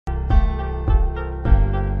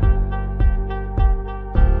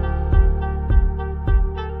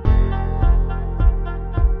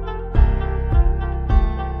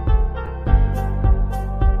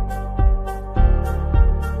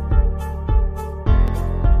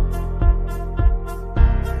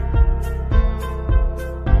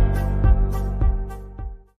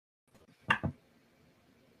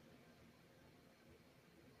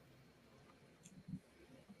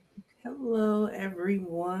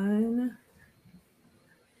everyone.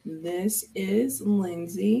 This is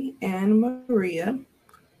Lindsay and Maria,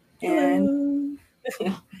 and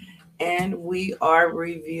Hello. and we are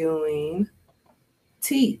reviewing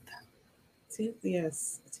Teeth. Yes,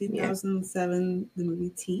 Yes, 2007, the movie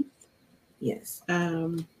Teeth. yes.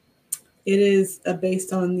 Um, it is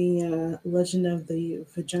based on the legend of the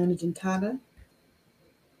vagina dentata,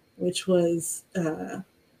 which was,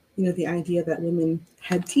 the idea that women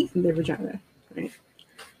had teeth in their vagina, right?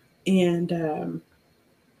 And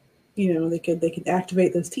they could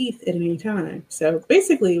activate those teeth at any time. So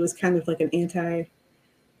basically, it was kind of like an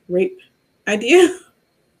anti-rape idea.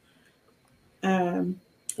 Um,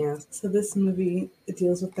 Yeah. so this movie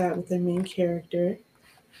deals with that with their main character.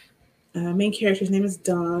 Main character's name is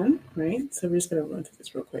Dawn, right? So we're just gonna run through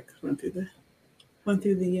this real quick. Run through the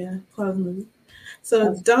plot of the movie. So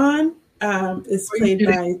Before Dawn is you played do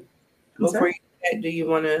that, by. I'm sorry. before you do that, do you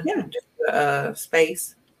want to Yeah. do the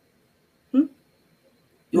space? Hmm? You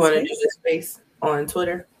The want to do space. the space on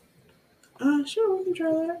Twitter? Sure, we can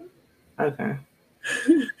try that. Okay.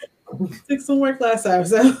 Took some work last time,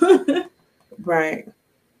 so. Right.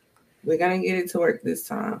 We're gonna get it to work this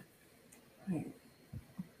time.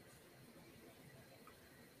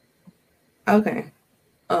 Okay.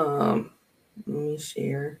 Um. Let me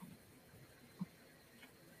share.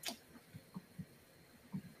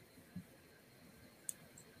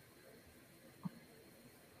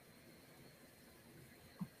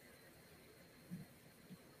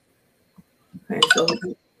 Okay. So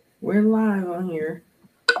we're live on here.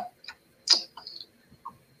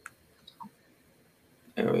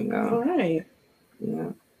 There we go. All right. Yeah.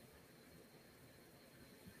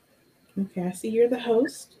 Okay, I see you're the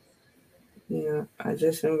host. Yeah, I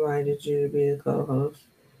just invited you to be a co-host.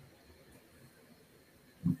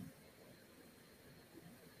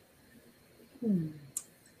 Hmm.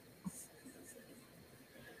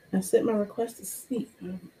 I set my request to sleep.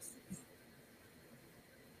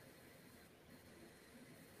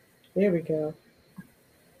 There we go.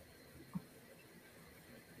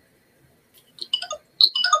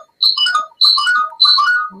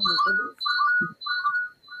 Oh my goodness.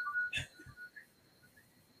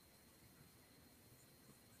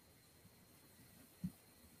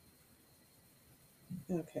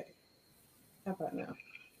 Okay. How about now?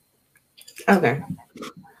 Okay.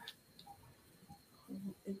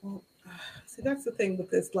 It won't. See, that's the thing with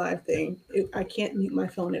this live thing. I can't mute my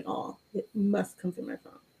phone at all. It must come through my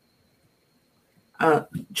phone. Uh,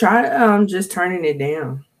 Try just turning it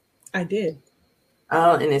down. I did.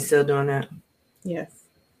 Oh, and it's still doing that. Yes.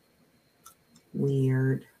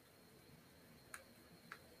 Weird.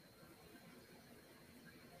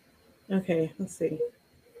 Okay. Let's see.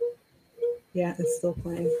 Yeah, it's still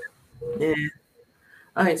playing. Yeah.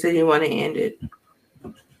 Okay, so you want to end it?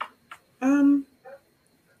 Um,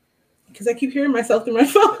 because I keep hearing myself through my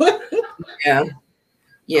phone. Yeah.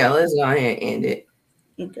 Yeah. Let's go ahead and end it.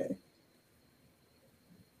 Okay.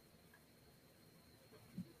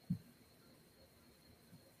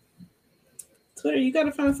 Twitter, you got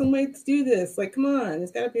to find some way to do this. Like, come on,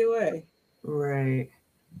 there's got to be a way. Right.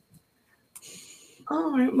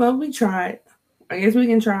 All right. Well, we tried. I guess we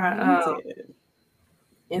can try We did.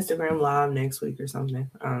 Instagram Live next week or something.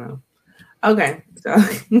 I don't know. Okay. So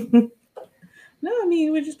No, I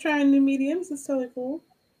mean we're just trying new mediums. It's totally cool.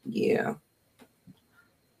 yeah.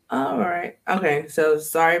 All right. Okay. So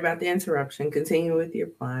sorry about the interruption. Continue with your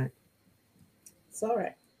plot. It's all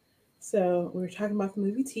right. So we were talking about the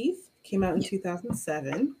movie Teeth. Came out in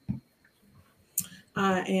 2007.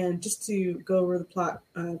 And just to go over the plot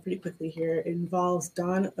pretty quickly here, it involves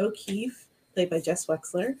Dawn O'Keefe, played by Jess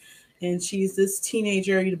Wexler. And she's this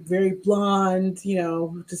teenager, very blonde,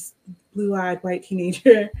 just blue eyed white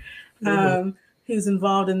teenager Mm-hmm. who's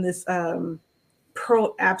involved in this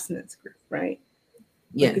pro abstinence group, right?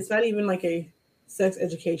 Like Yes. it's not even like a sex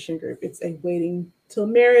education group, it's a waiting till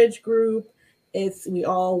marriage group. It's we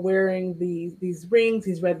all wearing these rings,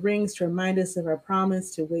 these red rings to remind us of our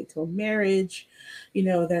promise to wait till marriage.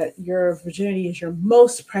 That your virginity is your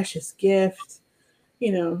most precious gift.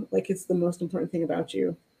 Like it's the most important thing about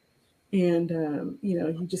you, and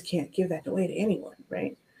you just can't give that away to anyone,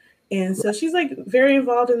 right? And so she's like very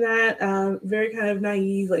involved in that, very kind of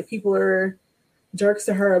naive. Like people are jerks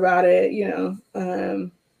to her about it.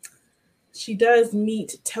 She does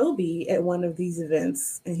meet Toby at one of these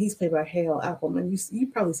events, and he's played by Hale Appleman.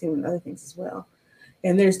 You've probably seen him in other things as well.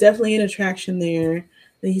 And there's definitely an attraction there.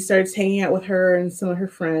 Then he starts hanging out with her and some of her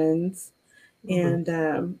friends, Mm-hmm.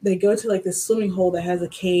 and they go to like this swimming hole that has a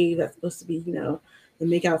cave that's supposed to be, the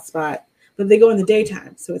makeout spot. But they go in the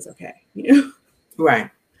daytime, so it's okay, Right.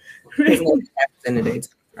 Because right? no happens in the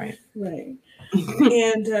daytime. Right. Right.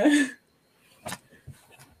 And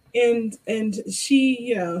and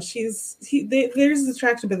she, there's this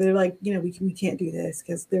attraction, but they're like, we can't do this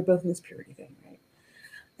because they're both in this purity thing, right?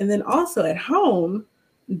 And then also at home,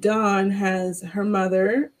 Dawn has her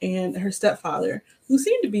mother and her stepfather, who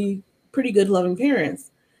seem to be pretty good, loving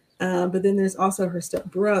parents. But then there's also her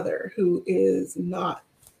stepbrother, who is not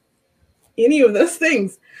any of those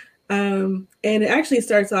things. And it actually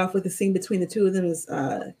starts off with a scene between the two of them as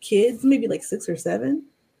kids, maybe like 6 or 7,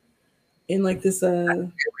 in like this.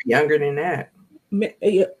 Younger than that.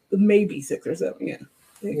 Maybe 6 or 7. Yeah,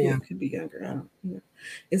 it could be younger. I don't.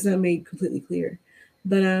 It's not made completely clear.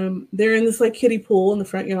 But they're in this like kiddie pool in the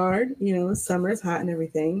front yard. It's summer, it's hot and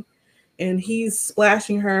everything, and he's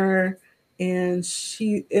splashing her, and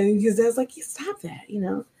his dad's like, stop that,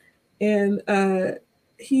 and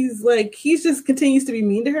he just continues to be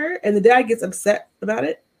mean to her, and the dad gets upset about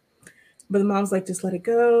it, but the mom's like, just let it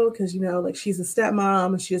go, because like she's a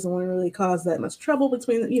stepmom and she doesn't want to really cause that much trouble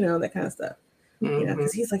between that kind of stuff,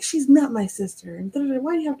 because he's like, she's not my sister, and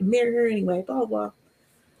why do you have to marry her anyway, blah blah.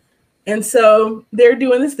 And so they're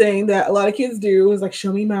doing this thing that a lot of kids do, is like,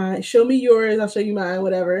 show me mine, show me yours, I'll show you mine,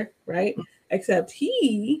 whatever, right? Except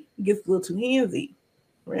he gets a little too handsy,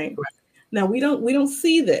 right? Now we don't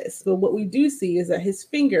see this, but what we do see is that his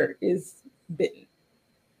finger is bitten,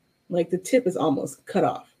 like the tip is almost cut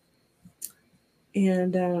off,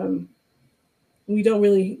 and we don't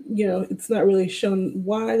really, it's not really shown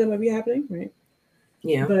why that might be happening, right?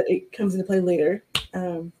 Yeah, but it comes into play later.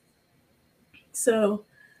 So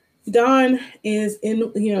Dawn is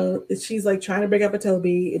in, she's like trying to break up with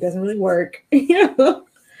Toby. It doesn't really work.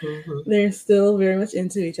 They're still very much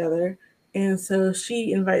into each other. And so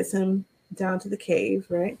she invites him down to the cave,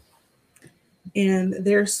 right? And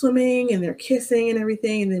they're swimming and they're kissing and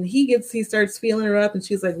everything. And then he starts feeling her up, and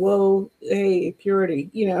she's like, whoa, hey,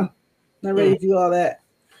 purity, not ready to do all that.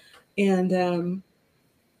 And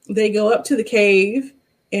they go up to the cave,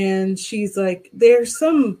 and she's like, there's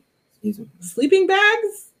some sleeping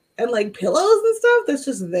bags and like pillows and stuff that's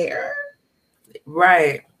just there.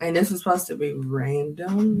 Right. And this is supposed to be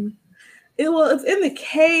random. It's in the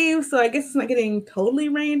cave, so I guess it's not getting totally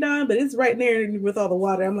rained on, but it's right there with all the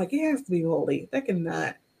water. I'm like, it has to be holy. That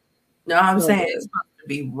cannot. No, I'm saying it's supposed to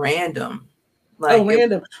be random. Like,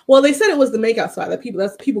 random. Well, they said it was the makeout spot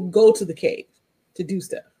that people go to the cave to do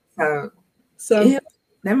stuff. So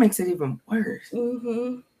that makes it even worse.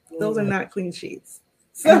 Those are not clean sheets.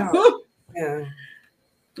 So yeah.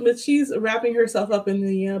 But she's wrapping herself up in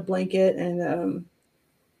the blanket, and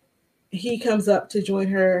he comes up to join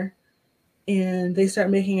her, and they start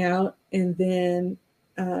making out, and then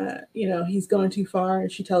he's going too far,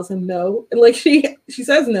 and she tells him no, and like she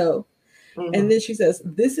says no, and then she says,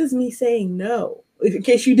 this is me saying no, in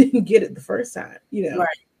case you didn't get it the first time, right.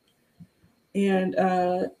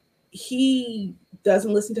 And he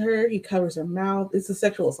doesn't listen to her. He covers her mouth. It's a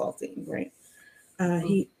sexual assault scene, right?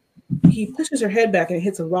 He pushes her head back and it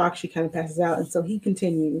hits a rock. She kind of passes out. And so he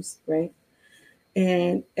continues, right?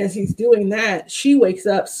 And as he's doing that, she wakes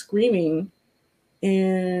up screaming,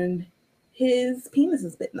 and his penis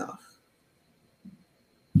is bitten off.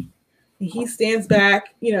 And he stands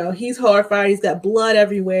back, he's horrified. He's got blood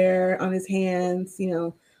everywhere on his hands,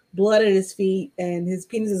 blood at his feet, and his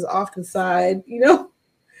penis is off to the side,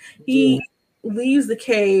 He leaves the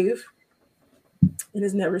cave and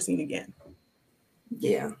is never seen again.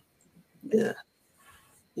 Yeah.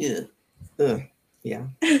 Yeah.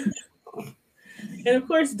 And of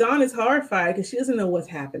course, Dawn is horrified because she doesn't know what's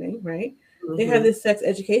happening, right? They have this sex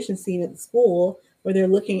education scene at the school where they're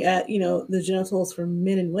looking at, the genitals for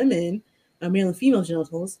men and women, male and female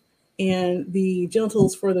genitals, and the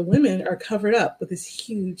genitals for the women are covered up with this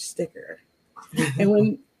huge sticker. And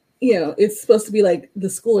when, it's supposed to be like the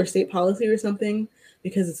school or state policy or something,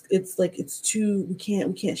 because it's like, it's too, we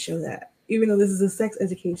can't show that, even though this is a sex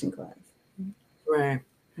education class. Right.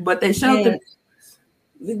 But they showed them.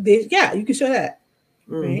 Yeah, you can show that.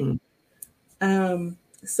 Right.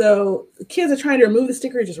 So the kids are trying to remove the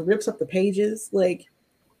sticker. It just rips up the pages. Like,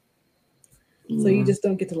 so you just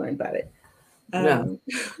don't get to learn about it. No.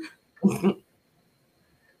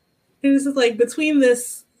 It's just like between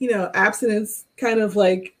this, abstinence kind of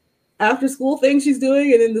like after school thing she's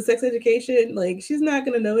doing, and then the sex education, like she's not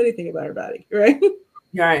going to know anything about her body. Right.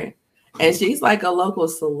 Right. And she's like a local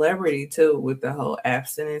celebrity too with the whole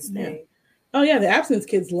abstinence thing. Oh yeah, the abstinence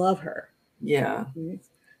kids love her. Yeah.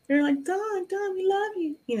 They're like, Dawn, we love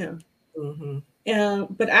you,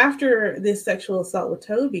 but after this sexual assault with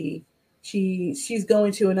Toby, she's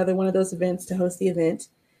going to another one of those events to host the event,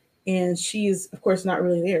 and she's of course not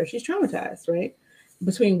really there. She's traumatized, right?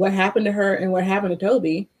 Between what happened to her and what happened to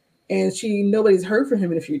Toby, and nobody's heard from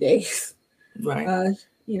him in a few days. Right.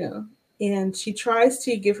 You know, and she tries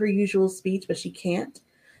to give her usual speech, but she can't.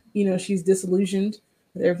 You know, she's disillusioned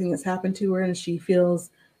with everything that's happened to her, and she feels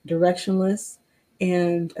directionless.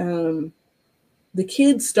 And the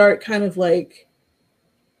kids start kind of like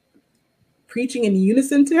preaching in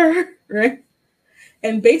unison to her, right?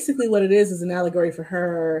 And basically, what it is an allegory for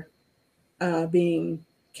her being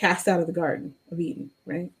cast out of the Garden of Eden,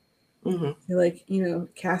 right? Mm-hmm. They're like, you know,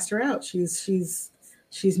 cast her out. She's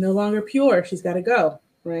no longer pure. She's got to go,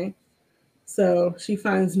 right? So she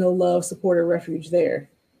finds no love, support, or refuge there.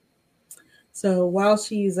 So while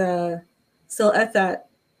she's still at that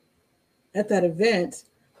event,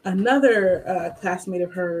 another classmate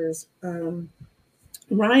of hers,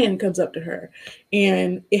 Ryan, comes up to her,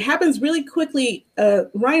 and it happens really quickly.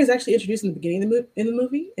 Ryan is actually introduced in the beginning of the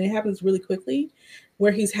movie, and it happens really quickly,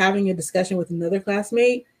 where he's having a discussion with another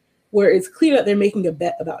classmate, where it's clear that they're making a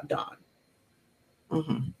bet about Dawn.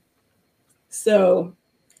 Mm-hmm. So,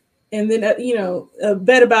 and then a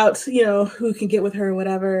bet about who can get with her or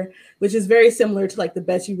whatever, which is very similar to like the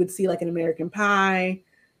bets you would see like in American Pie,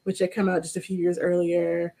 which had come out just a few years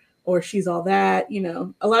earlier, or She's All That. You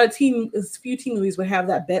know, a few teen movies would have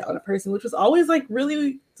that bet on a person, which was always like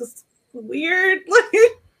really just weird.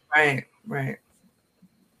 Right.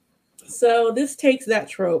 So this takes that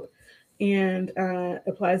trope and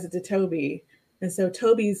applies it to Toby. And so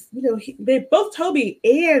Toby's, both Toby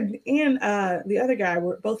and the other guy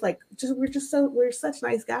were both like, we're such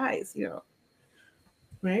nice guys,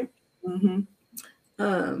 right? Mm-hmm.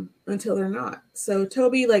 Until they're not. So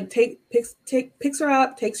Toby like picks her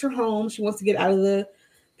up, takes her home. She wants to get out of the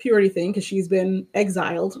purity thing because she's been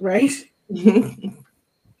exiled, right?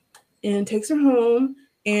 And takes her home,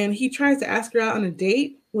 and he tries to ask her out on a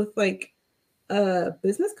date with like a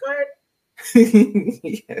business card.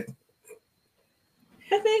 Yeah.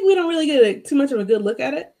 I think we don't really get too much of a good look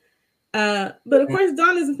at it. But of course,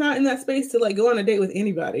 Dawn is not in that space to like go on a date with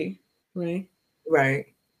anybody, right? Right.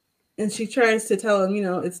 And she tries to tell him,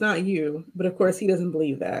 it's not you. But of course, he doesn't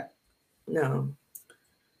believe that. No.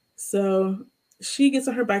 So she gets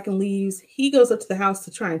on her bike and leaves. He goes up to the house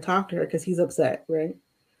to try and talk to her because he's upset, right?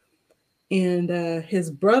 And her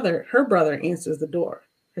brother answers the door.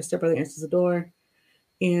 Her stepbrother answers the door.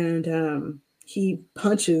 And he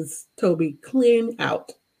punches Toby clean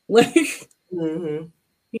out. Like, mm-hmm.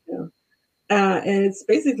 And it's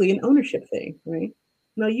basically an ownership thing, right?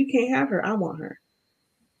 No, you can't have her. I want her.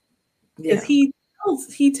 Because he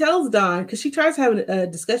tells Dawn, because she tries to have a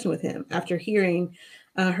discussion with him after hearing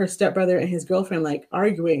her stepbrother and his girlfriend like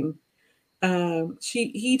arguing.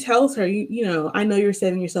 He tells her, I know you're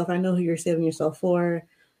saving yourself. I know who you're saving yourself for.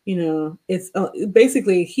 It's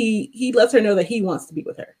basically he lets her know that he wants to be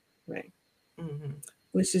with her, right? Mm-hmm.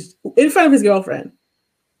 Which is in front of his girlfriend.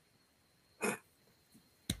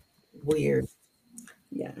 Weird.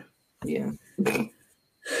 Yeah.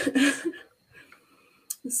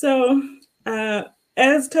 So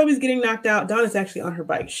as Toby's getting knocked out, Dawn is actually on her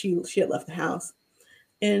bike. She had left the house,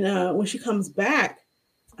 and when she comes back,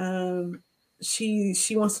 she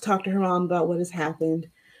wants to talk to her mom about what has happened,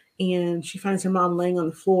 and she finds her mom laying on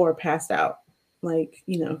the floor, passed out, like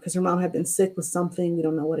because her mom had been sick with something. We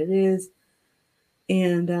don't know what it is.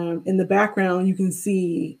 And in the background, you can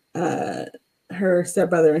see her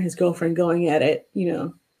stepbrother and his girlfriend going at it,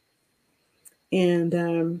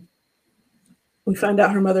 and we find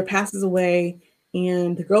out her mother passes away,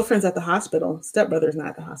 and the girlfriend's at the hospital. Stepbrother's not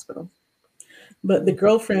at the hospital. But the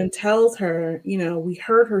girlfriend tells her, we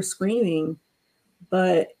heard her screaming,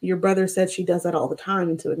 but your brother said she does that all the time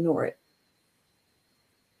and to ignore it.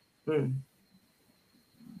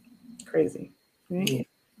 Crazy, right? Yeah.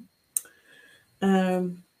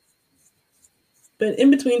 But in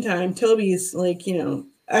between time, Toby's like,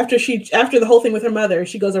 after the whole thing with her mother,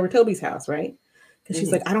 she goes over to Toby's house, right? Because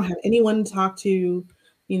she's like, I don't have anyone to talk to,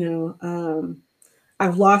 she's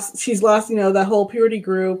lost, that whole purity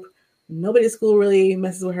group. Nobody at school really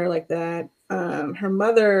messes with her like that. Her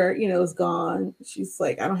mother, is gone. She's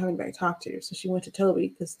like, I don't have anybody to talk to. So she went to Toby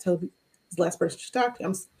because Toby is the last person she talked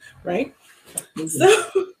to, right? Mm-hmm. So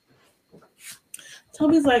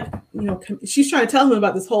Toby's like, she's trying to tell him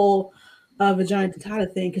about this whole vagina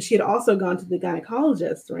dentata thing because she had also gone to the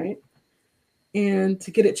gynecologist, right? And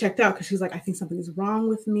to get it checked out because she's like, I think something is wrong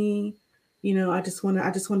with me. I just want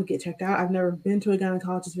to get checked out. I've never been to a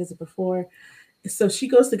gynecologist visit before. So she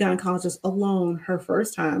goes to the gynecologist alone her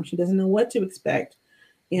first time. She doesn't know what to expect.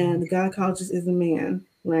 And the gynecologist is a man,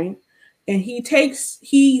 right? And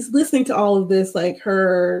he's listening to all of this, like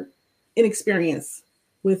her inexperience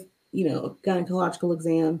with, gynecological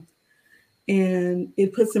exam. And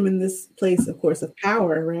it puts him in this place, of course, of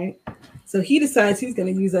power, right? So he decides he's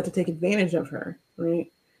going to use that to take advantage of her,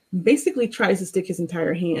 right? Basically tries to stick his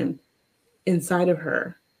entire hand inside of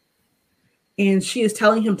her. And she is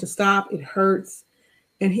telling him to stop. It hurts.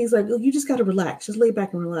 And he's like, oh, you just got to relax. Just lay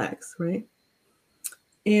back and relax, right?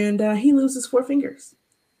 And he loses 4 fingers.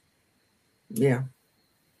 Yeah.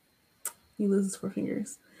 He loses 4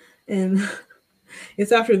 fingers. And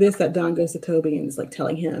it's after this that Don goes to Toby and is like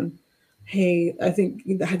telling him, hey, I think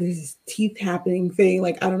there's this teeth happening thing.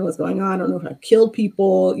 Like, I don't know what's going on. I don't know if I've killed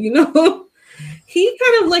people, you know? He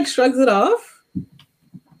kind of like shrugs it off,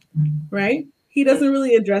 right? He doesn't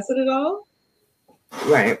really address it at all.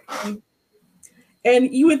 Right.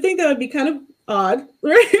 And you would think that would be kind of odd,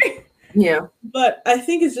 right? Yeah. But I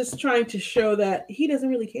think it's just trying to show that he doesn't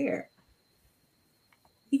really care.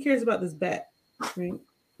 He cares about this bet, right?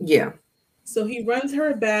 Yeah. So he runs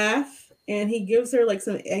her a bath and he gives her like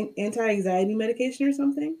some anti-anxiety medication or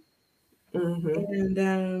something. Mm-hmm.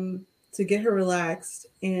 And to get her relaxed.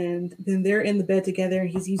 And then they're in the bed together.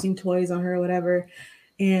 He's using toys on her or whatever.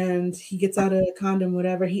 And he gets out a condom,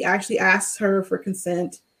 whatever. He actually asks her for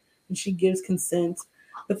consent and she gives consent.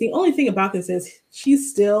 But the only thing about this is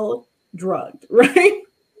she's still drugged, right?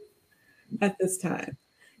 At this time.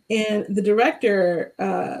 And the director,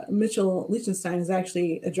 Mitchell Lichtenstein, has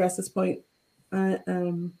actually addressed this point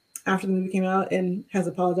after the movie came out and has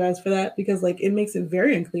apologized for that because, like, it makes it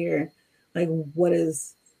very unclear, like, what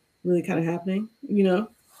is really kind of happening, you know?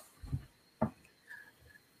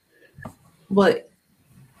 But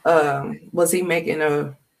was he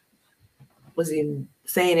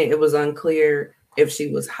saying it was unclear if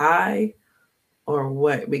she was high or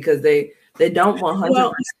what? Because they don't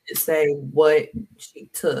 100% say what she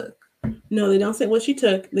took. No, they don't say what she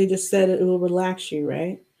took. They just said it will relax you,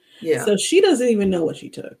 right? Yeah. So she doesn't even know what she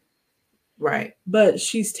took. Right. But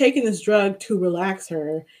she's taking this drug to relax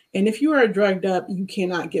her. And if you are drugged up, you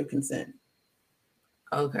cannot give consent.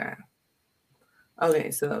 Okay.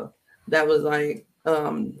 Okay, so that was like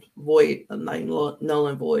void, like null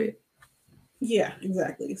and void. Yeah,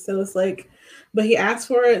 exactly. So it's like, but he asked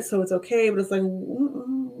for it, so it's okay. But it's like,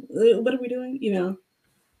 what are we doing? You know?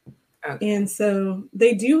 Okay. And so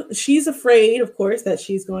they do. She's afraid, of course, that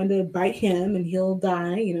she's going to bite him and he'll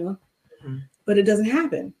die, you know. Mm-hmm. But it doesn't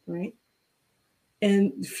happen, right?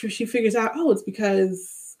 And she figures out, oh, it's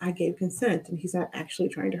because I gave consent and he's not actually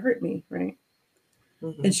trying to hurt me, right?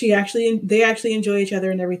 Mm-hmm. And they actually enjoy each other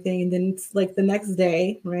and everything. And then it's like the next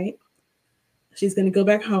day, right? She's going to go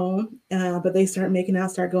back home, but they start making out,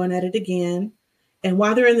 start going at it again. And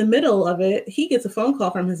while they're in the middle of it, he gets a phone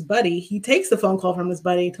call from his buddy. He takes the phone call from his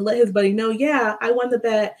buddy to let his buddy know, yeah, I won the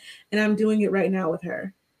bet and I'm doing it right now with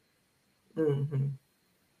her. Mm-hmm.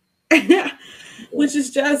 Which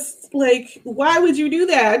is just like, why would you do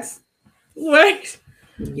that? Right?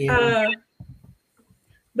 Yeah.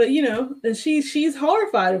 But you know, and she's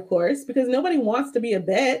horrified, of course, because nobody wants to be a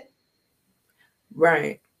bet.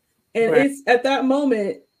 Right. And it's at that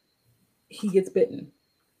moment he gets bitten.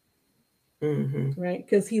 Mm-hmm. Right?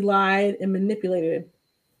 Because he lied and manipulated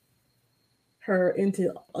her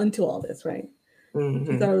into all this, right?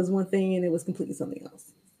 Mm-hmm. She thought it was one thing and it was completely something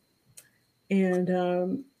else.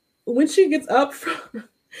 And when she gets up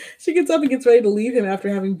and gets ready to leave him after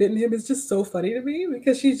having bitten him, it's just so funny to me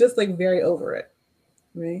because she's just like very over it.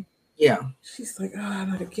 Right? Yeah. She's like, oh,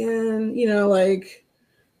 not again. You know, like,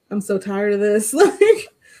 I'm so tired of this. Like,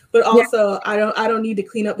 but also I don't need to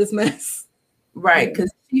clean up this mess. Right.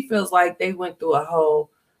 Because she feels like they went through a whole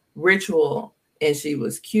ritual and she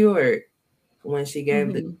was cured when she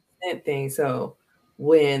gave the consent thing. So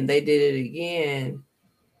when they did it again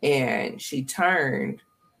and she turned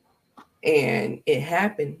and it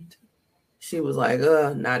happened, she was like,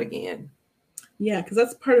 not again. Yeah, because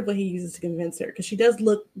that's part of what he uses to convince her. Because she does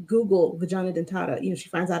Google vagina dentata. You know, she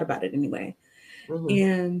finds out about it anyway. Mm-hmm.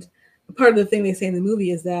 And part of the thing they say in the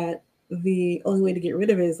movie is that the only way to get rid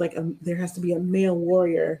of it is like there has to be a male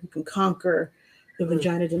warrior who can conquer the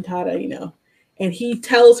vagina dentata, you know. And he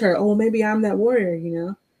tells her, oh, maybe I'm that warrior, you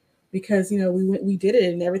know, because, you know, we did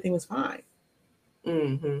it and everything was fine.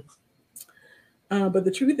 Mm-hmm. But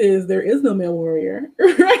the truth is there is no male warrior,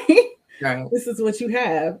 right? Right. This is what you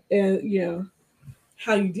have. And, you know,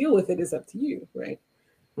 how you deal with it is up to you, right?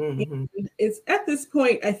 Mm-hmm. It's at this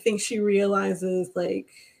point, I think she realizes, like,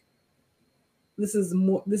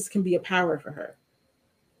 this can be a power for her,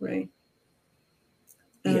 right?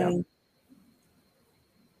 Yeah.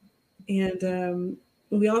 And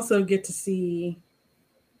we also get to see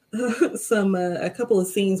a couple of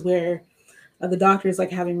scenes where the doctor is like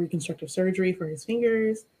having reconstructive surgery for his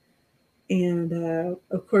fingers. And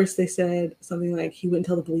of course they said something like he wouldn't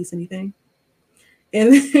tell the police anything.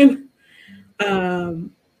 And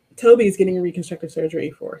then Toby's getting reconstructive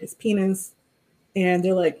surgery for his penis, and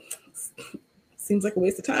they're like, seems like a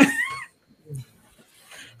waste of time.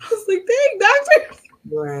 I was like, dang, doctor.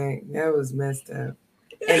 Right. That was messed up.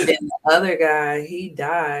 And then the other guy, he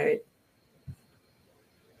died.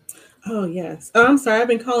 Oh, yes. Oh, I'm sorry. I've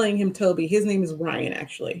been calling him Toby. His name is Ryan,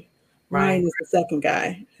 actually. Ryan is the second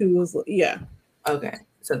guy who was, yeah. Okay.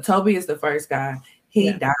 So Toby is the first guy.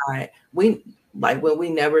 He died. When we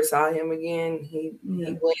never saw him again, he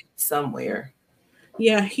went somewhere.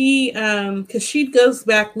 Yeah, he because she goes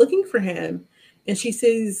back looking for him, and she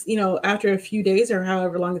says, after a few days or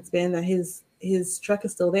however long it's been, that his truck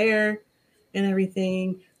is still there and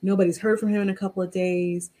everything. Nobody's heard from him in a couple of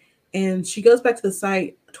days. And she goes back to the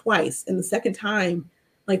site twice, and the second time,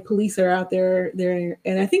 like, police are out there,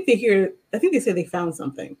 and I think they say they found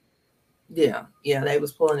something. Yeah, they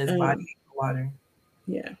was pulling his body in the water.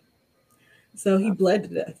 Yeah. So he bled to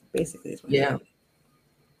death, basically.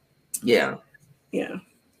 Yeah.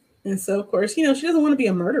 And so, of course, she doesn't want to be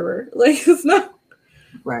a murderer. Like, it's not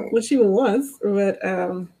what she wants, but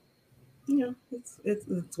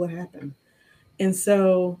it's what happened. And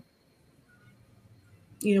so,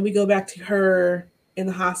 we go back to her in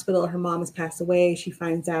the hospital. Her mom has passed away. She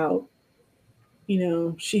finds out,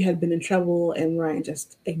 she had been in trouble, and Ryan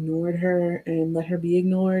just ignored her and let her be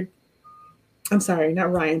ignored. I'm sorry,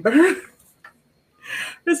 not Ryan, but her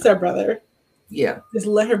stepbrother. Yeah. Just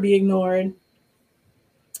let her be ignored.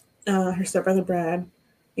 Her stepbrother, Brad.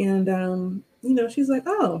 And, she's like,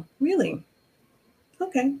 oh, really?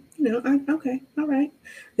 Okay. Okay. All right.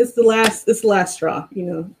 It's the last straw.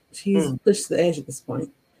 She's pushed to the edge at this point.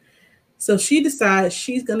 So she decides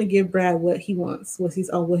she's going to give Brad what he wants, what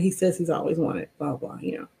he says he's always wanted, blah, blah,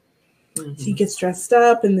 She gets dressed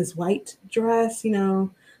up in this white dress,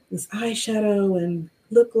 this eyeshadow and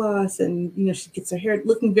lip gloss, and, she gets her hair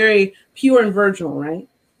looking very pure and virginal, right?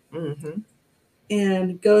 Mm-hmm.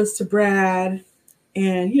 And goes to Brad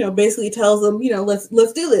and, basically tells him, let's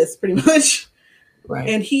do this, pretty much. Right.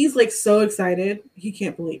 And he's like so excited. He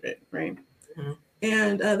can't believe it, right? Mm-hmm.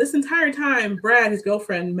 And this entire time, Brad, his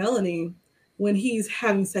girlfriend, Melanie, when he's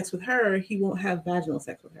having sex with her, he won't have vaginal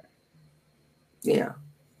sex with her. Yeah.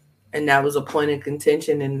 And that was a point of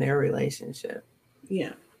contention in their relationship.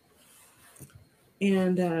 Yeah.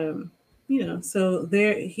 And, so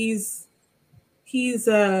they're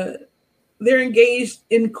engaged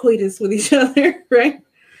in coitus with each other, right?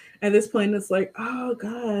 At this point, it's like, oh,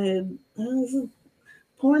 God, this is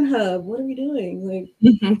Pornhub. What are we doing? Like,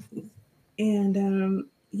 and,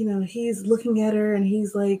 he's looking at her and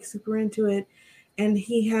he's like super into it. And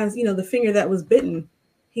he has, the finger that was bitten.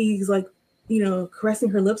 He's like, caressing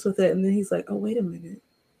her lips with it. And then he's like, oh, wait a minute.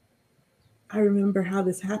 I remember how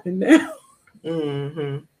this happened now.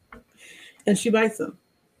 Mm-hmm. And she bites him.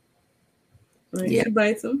 Right? Yeah. She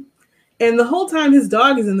bites him. And the whole time his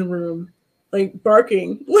dog is in the room, like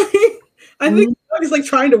barking. I think the dog is like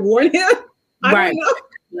trying to warn him. I don't know.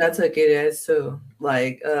 I took it as too.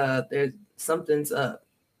 Like, there's something's up.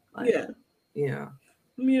 Like, yeah.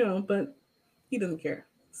 But he doesn't care.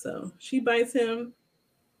 So she bites him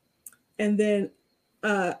and then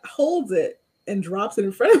holds it and drops it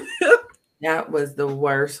in front of him. That was the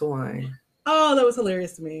worst one. Oh, that was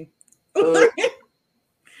hilarious to me. And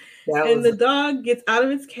the dog gets out of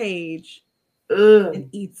its cage and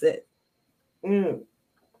eats it. It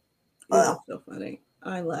was so funny.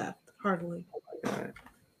 I laughed heartily. Oh my God.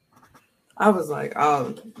 I was like,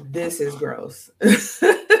 oh, this is gross. I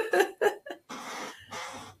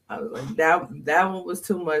was like, that one was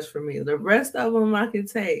too much for me. The rest of them I could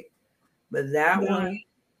take. But that one,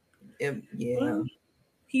 Well,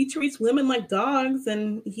 he treats women like dogs,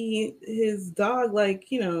 and his dog, like,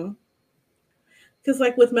 because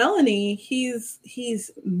like with Melanie, he's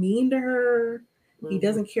mean to her. Mm-hmm. He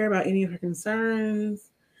doesn't care about any of her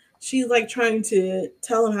concerns. She's like trying to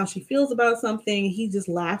tell him how she feels about something. He just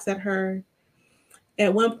laughs at her.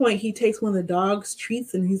 At one point, he takes one of the dog's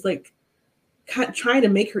treats and he's like trying to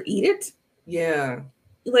make her eat it. Yeah.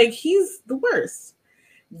 Like, he's the worst.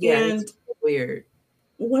 Yeah, and it's weird.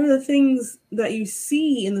 One of the things that you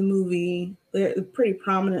see in the movie pretty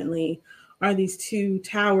prominently are these two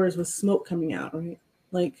towers with smoke coming out, right?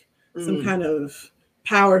 Like some kind of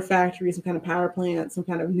power factory, some kind of power plant, some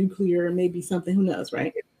kind of nuclear, maybe something, who knows,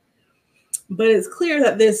 right? But it's clear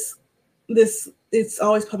that this it's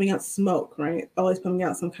always pumping out smoke, right? Always pumping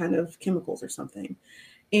out some kind of chemicals or something.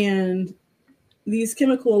 And these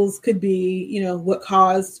chemicals could be, what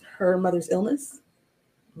caused her mother's illness.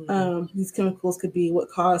 Mm-hmm. These chemicals could be what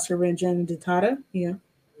caused her vagina dentata,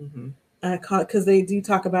 because they do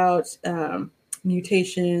talk about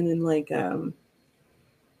mutation and like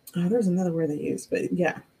There's another word they use, but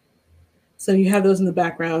yeah. So you have those in the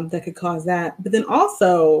background that could cause that. But then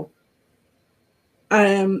also,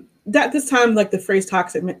 that this time, like the phrase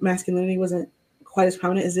toxic masculinity wasn't quite as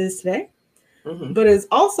prominent as it is today. Mm-hmm. But it's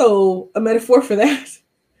also a metaphor for that.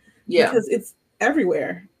 Yeah. Because it's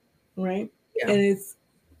everywhere, right? Yeah. And it's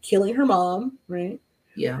killing her mom, right?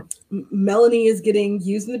 Yeah. Melanie is getting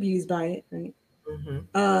used and abused by it, right?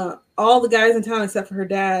 Mm-hmm. All the guys in town except for her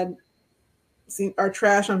dad are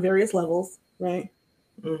trash on various levels, right?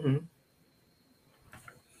 Mm-hmm.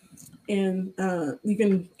 And you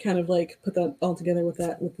can kind of like put that all together with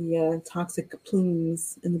the toxic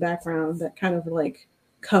plumes in the background that kind of like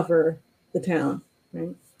cover the town,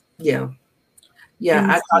 right? Yeah. Yeah,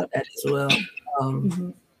 I thought that as well.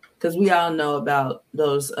 Because we all know about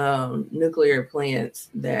those nuclear plants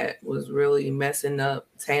that was really messing up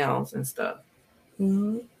towns and stuff.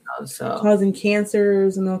 Mm-hmm. So causing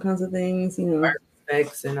cancers and all kinds of things,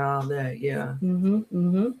 effects and all that. Yeah. Mm-hmm.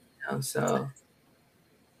 Mm-hmm. So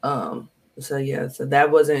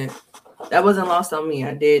that wasn't lost on me.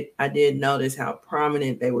 I did notice how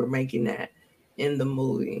prominent they were making that in the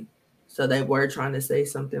movie. So they were trying to say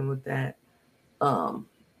something with that, and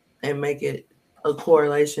make it a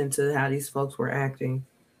correlation to how these folks were acting,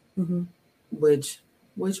 mm-hmm. which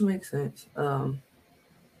makes sense.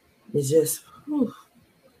 It's just,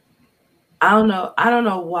 I don't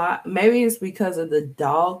know why. Maybe it's because of the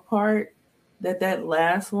dog part. That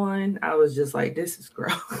last one, I was just like, this is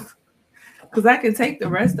gross. Because I could take the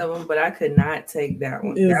rest of them, but I could not take that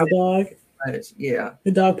one. It was the dog. Yeah,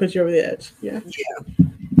 the dog put you over the edge. Yeah,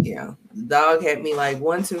 yeah. The dog had me like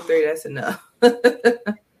 1, 2, 3. That's enough.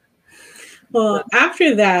 Well,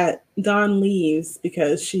 after that, Dawn leaves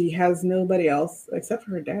because she has nobody else except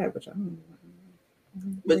for her dad, which I don't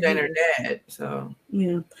know. But then her dad, so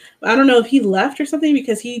yeah, I don't know if he left or something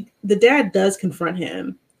because the dad does confront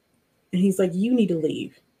him, and he's like, "You need to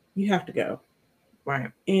leave. You have to go."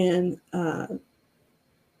 Right. And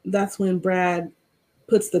that's when Brad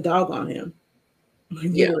puts the dog on him,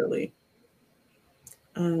 literally.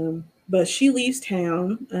 Yeah. But she leaves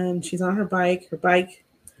town and she's on her bike. Her bike,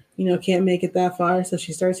 can't make it that far, so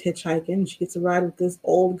she starts hitchhiking. She gets a ride with this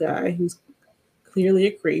old guy who's clearly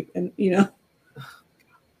a creep, and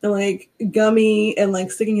and like gummy and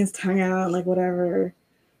like sticking his tongue out and like whatever.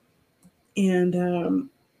 And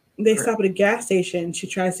they stop at a gas station. She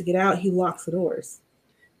tries to get out. He locks the doors.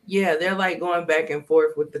 Yeah, they're like going back and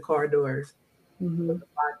forth with the car doors, mm-hmm. with the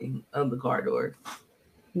locking of the car doors.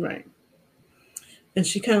 Right. And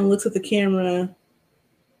she kind of looks at the camera,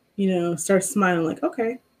 starts smiling like,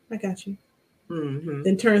 okay, I got you. Mm-hmm.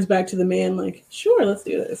 Then turns back to the man like, sure, let's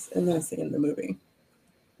do this. And that's the end of the movie.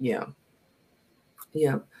 Yeah.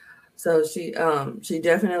 Yeah. So she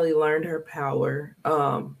definitely learned her power.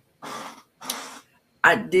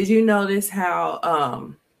 Did you notice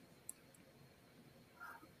how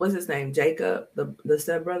what's his name? Jacob, the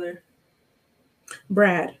stepbrother?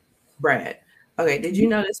 Brad. Okay, did you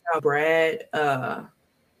notice how Brad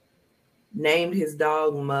named his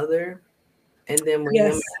dog Mother? And then when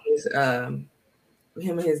him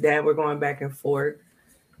and his dad were going back and forth,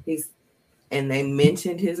 and they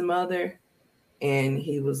mentioned his mother, and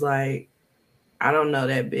he was like, I don't know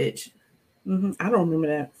that bitch. Mm-hmm. I don't remember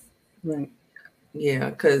that. Right. Yeah,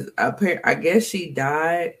 because I guess she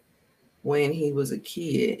died when he was a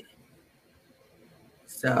kid.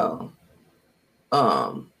 So,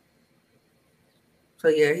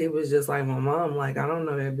 yeah, he was just like my mom, like, I don't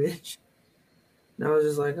know that bitch. And I was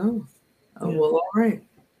just like, oh yeah. Well, all right.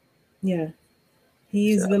 Yeah.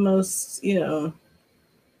 He's the most,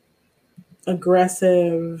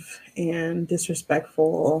 aggressive and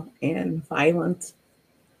disrespectful and violent.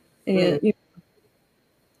 And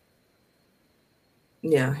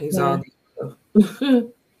yeah, he's all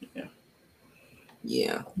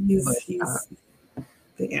yeah. He's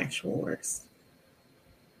the actual worst.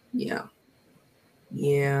 Yeah.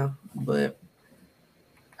 Yeah, but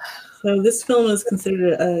so this film is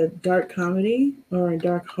considered a dark comedy or a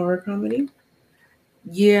dark horror comedy.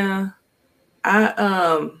 Yeah.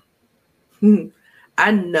 I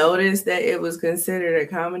noticed that it was considered a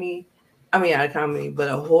comedy. I mean, not a comedy, but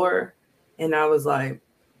a horror. And I was like,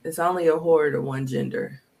 it's only a horror to one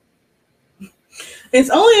gender. It's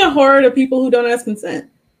only a horror to people who don't ask consent.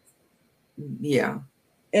 Yeah.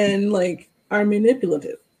 And like are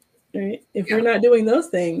manipulative. Right? If you're not doing those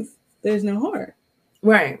things, there's no horror.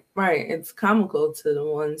 Right. It's comical to the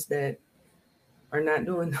ones that are not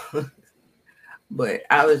doing those. But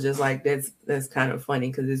I was just like, that's kind of funny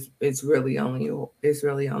because it's really only a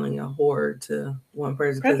horror to one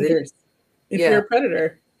person. Predators. If you're a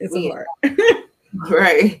predator, it's a horror.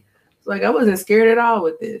 Right. It's Like I wasn't scared at all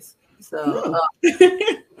with this. So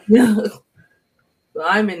No. so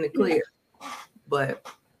I'm in the clear. But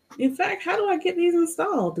in fact, how do I get these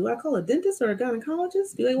installed? Do I call a dentist or a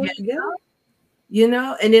gynecologist? Do they work together?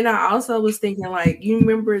 And then I also was thinking, like, you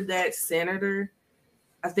remember that senator?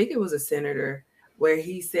 I think it was a senator where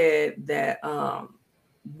he said that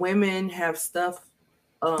women have stuff.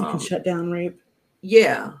 You can shut down rape.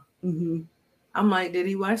 Yeah. Mm-hmm. I'm like, did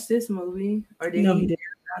he watch this movie or did he hear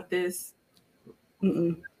about this?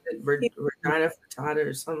 Vagina frittata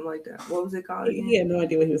or something like that. What was it called again? He had no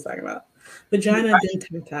idea what he was talking about. Vagina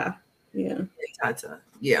dentata. Yeah. Dentata.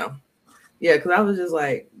 Yeah. Yeah, because I was just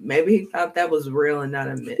like, maybe he thought that was real and not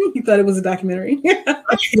a myth. He thought it was a documentary.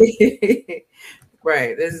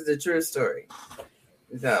 Right. This is the true story.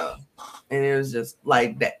 So, and it was just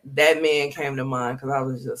like that man came to mind because I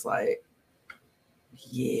was just like,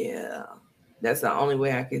 yeah, that's the only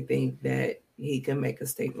way I could think that he can make a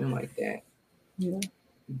statement like that. Yeah.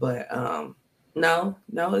 But no,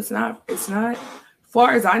 it's not. It's not.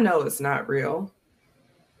 Far as I know, it's not real.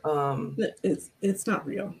 It's not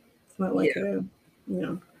real. It's not like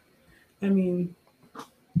I mean,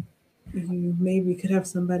 you maybe could have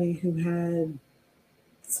somebody who had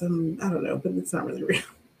some, I don't know, but it's not really real.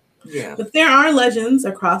 Yeah. But there are legends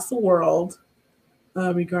across the world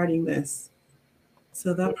regarding this.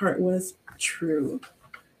 So that part was true.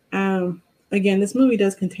 Again, this movie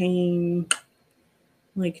does contain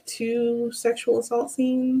like 2 sexual assault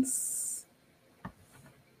scenes.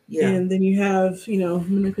 Yeah. And then you have,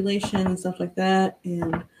 manipulation and stuff like that.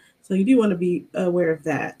 And so you do want to be aware of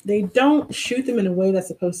that. They don't shoot them in a way that's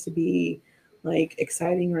supposed to be like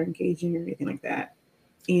exciting or engaging or anything like that.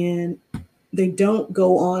 And they don't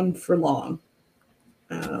go on for long.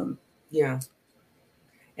 Yeah.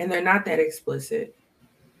 And they're not that explicit.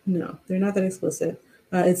 No, they're not that explicit.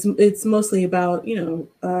 It's mostly about,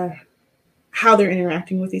 how they're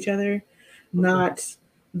interacting with each other, not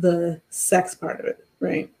the sex part of it,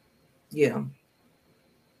 right? Yeah.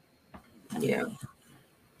 Yeah.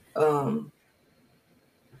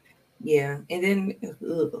 Yeah. And then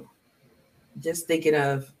just thinking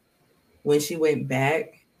of when she went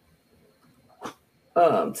back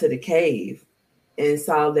to the cave and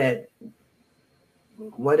saw that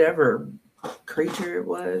whatever creature it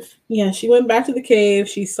was. Yeah, she went back to the cave.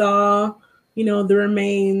 She saw, the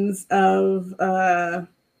remains of the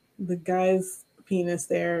guy's penis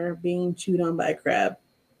there being chewed on by a crab.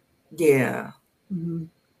 Yeah. Mm-hmm.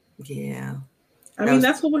 Yeah. I mean,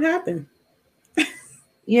 that's what would happen.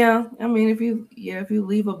 Yeah, I mean, if you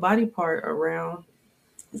leave a body part around,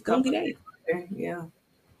 it's gonna get ate. Yeah,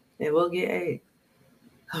 it will get ate.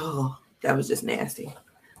 Oh, that was just nasty.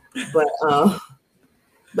 But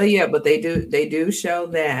yeah, but they do show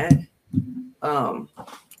that.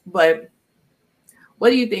 But what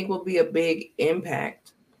do you think will be a big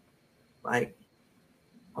impact, like,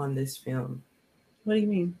 on this film? What do you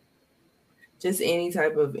mean? Just any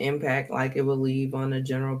type of impact, like it will leave on the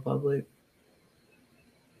general public.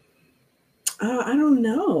 I don't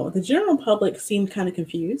know. The general public seemed kind of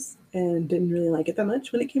confused and didn't really like it that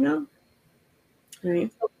much when it came out.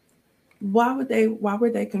 Right? Why were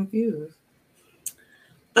they confused?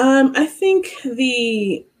 I think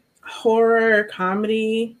the horror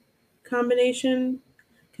comedy combination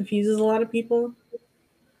confuses a lot of people.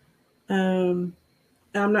 I'm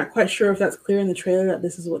not quite sure if that's clear in the trailer that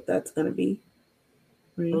this is what that's going to be.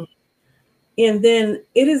 Right? Mm-hmm. And then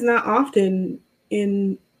it is not often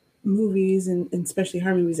in movies, and especially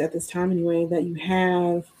horror movies at this time anyway, that you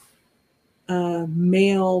have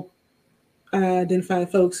male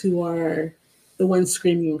identified folks who are the ones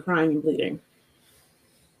screaming and crying and bleeding.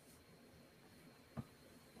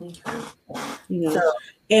 Okay.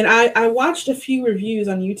 And I watched a few reviews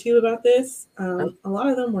on YouTube about this. A lot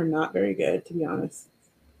of them were not very good, to be honest.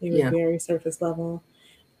 They were very surface level.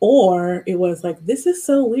 Or it was like, this is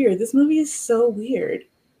so weird. This movie is so weird.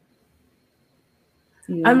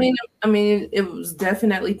 I mean, it was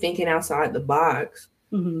definitely thinking outside the box.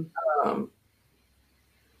 Mm-hmm.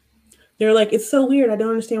 They're like, it's so weird. I don't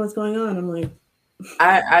understand what's going on. I'm like,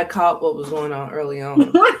 I caught what was going on early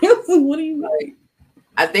on. What do you mean? Like,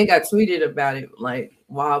 I think I tweeted about it like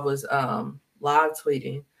while I was live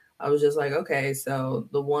tweeting. I was just like, okay, so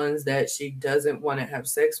the ones that she doesn't want to have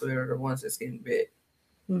sex with are the ones that's getting bit.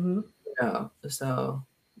 Mm-hmm. So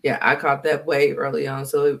yeah, I caught that way early on.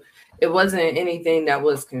 So it wasn't anything that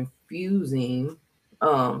was confusing.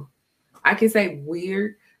 I can say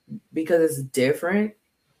weird because it's different.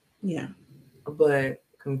 Yeah. But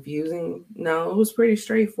confusing? No, it was pretty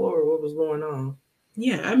straightforward what was going on.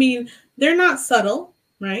 Yeah, I mean, they're not subtle,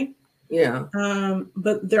 right? Yeah.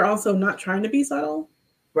 But they're also not trying to be subtle.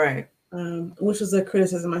 Right. Which was a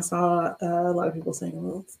criticism I saw a lot of people saying,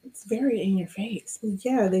 "Well, it's very in your face." Well,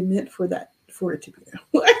 yeah, they meant for it to be that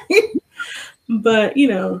way. But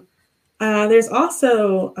there's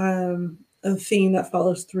also a theme that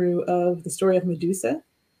follows through of the story of Medusa.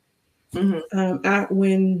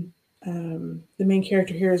 When the main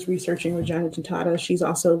character here is researching Regina Dentata, she's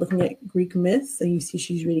also looking at Greek myths, and you see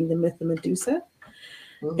she's reading the myth of Medusa.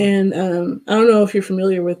 And I don't know if you're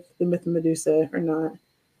familiar with the myth of Medusa or not.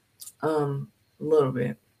 A little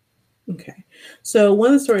bit. Okay. So one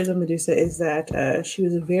of the stories of Medusa is that she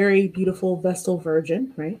was a very beautiful Vestal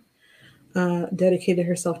virgin, right? Dedicated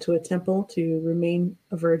herself to a temple to remain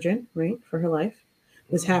a virgin, right, for her life.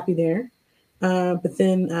 Was happy there. But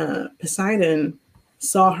then Poseidon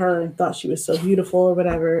saw her and thought she was so beautiful or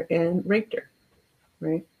whatever and raped her,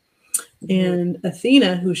 right? And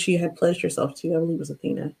Athena, who she had pledged herself to, I believe it was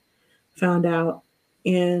Athena, found out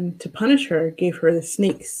and to punish her gave her the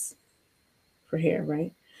snakes for hair,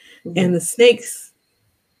 right? And the snakes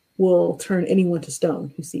will turn anyone to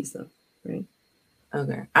stone who sees them, right?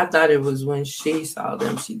 Okay. I thought it was when she saw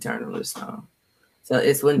them, she turned them to stone. So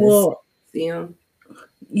it's when see them?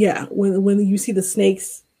 Yeah. When you see the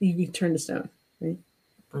snakes, you turn to stone, right?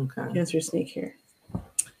 Okay. Cancer snake hair.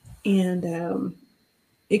 And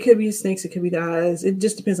it could be snakes, it could be the eyes. It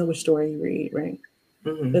just depends on which story you read, right?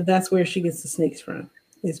 But that's where she gets the snakes from,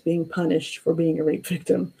 is being punished for being a rape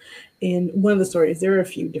victim. In one of the stories, there are a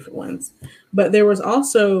few different ones. But there was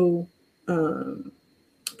also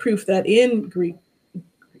proof that in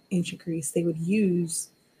ancient Greece, they would use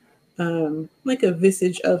like a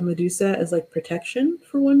visage of Medusa as like protection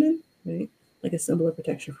for women, right? Like a symbol of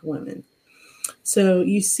protection for women. So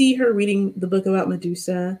you see her reading the book about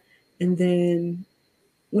Medusa, and then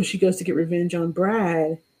when she goes to get revenge on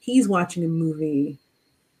Brad, he's watching a movie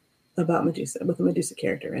about Medusa with a Medusa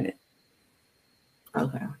character in it.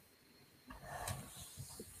 Okay.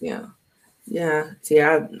 Yeah. Yeah. See,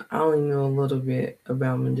 I only know a little bit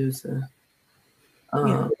about Medusa.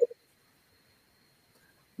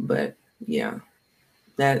 But yeah,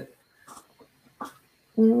 that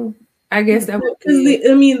I guess that would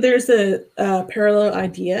be. There's a parallel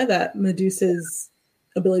idea that Medusa's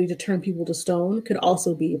ability to turn people to stone could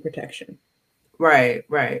also be a protection. Right.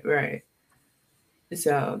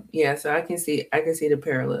 So yeah, so I can see the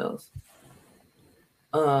parallels.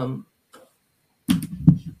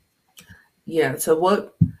 Yeah. So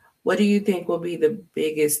what do you think will be the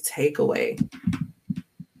biggest takeaway?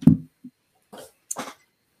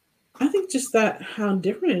 I think just that how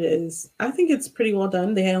different it is. I think it's pretty well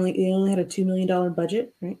done. They only had a $2 million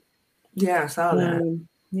budget, right? Yeah, I saw that.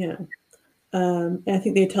 Yeah. I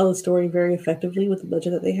think they tell the story very effectively with the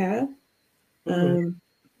budget that they have.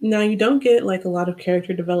 Now you don't get like a lot of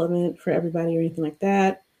character development for everybody or anything like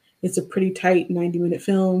that. It's a pretty tight 90-minute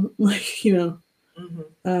film, like,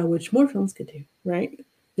 which more films could do, right?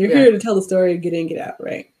 They're here to tell the story, get in, get out,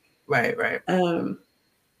 right? Right.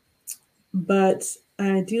 But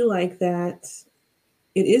I do like that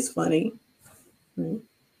it is funny, right?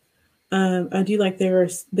 I do like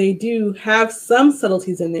they do have some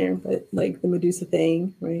subtleties in there, but like the Medusa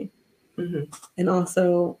thing, right? And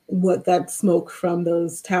also what that smoke from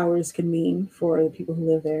those towers can mean for the people who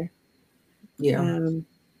live there. Yeah.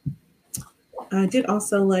 I did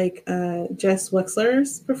also like Jess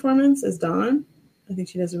Wexler's performance as Dawn. I think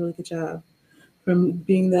she does a really good job from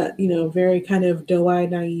being that, very kind of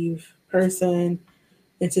doe-eyed, naive person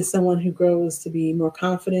into someone who grows to be more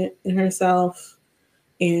confident in herself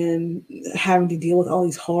and having to deal with all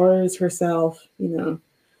these horrors herself,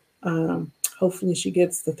 hopefully she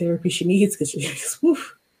gets the therapy she needs because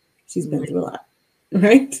she's been through a lot,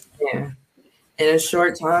 right? Yeah, in a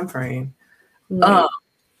short time frame. Right.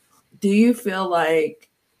 Do you feel like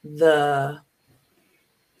the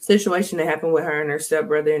situation that happened with her and her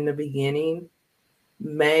stepbrother in the beginning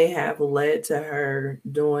may have led to her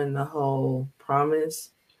doing the whole promise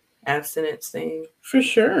abstinence thing? For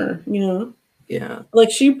sure, Yeah. Like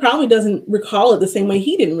she probably doesn't recall it the same way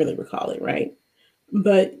he didn't really recall it, right?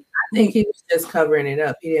 But I think he was just covering it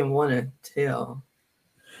up. He didn't want to tell.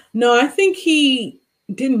 No, I think he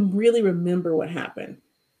didn't really remember what happened.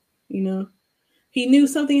 He knew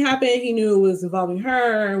something happened. He knew it was involving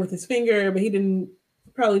her with his finger, but he didn't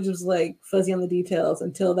probably just like fuzzy on the details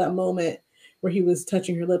until that moment where he was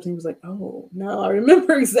touching her lips and he was like, oh, no, I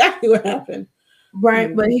remember exactly what happened.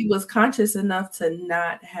 Right, but he was conscious enough to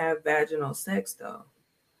not have vaginal sex, though.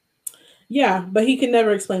 Yeah, but he can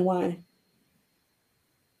never explain why.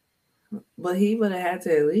 But he would have had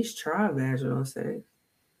to at least try vaginal sex.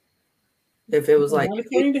 If it was like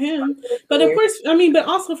according to him. But of course, but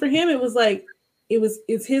also for him, it was like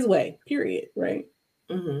it's his way, period, right?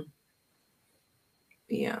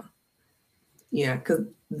 Yeah. Yeah, because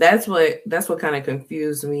that's what kind of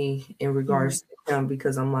confused me in regards to him,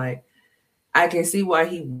 because I'm like, I can see why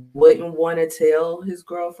he wouldn't want to tell his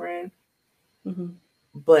girlfriend,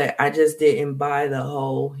 but I just didn't buy the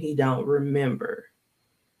whole he don't remember.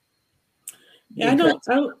 Yeah,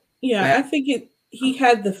 I think he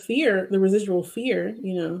had the fear, the residual fear,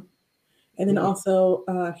 and then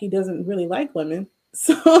also he doesn't really like women.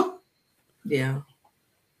 So yeah.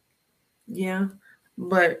 Yeah.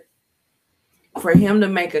 But for him to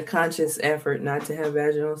make a conscious effort not to have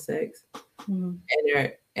vaginal sex,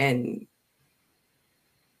 and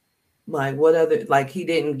like what other, like he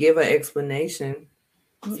didn't give an explanation,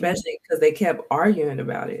 especially because they kept arguing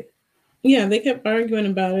about it. Yeah, they kept arguing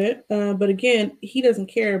about it. But again, he doesn't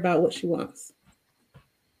care about what she wants.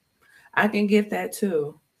 I can get that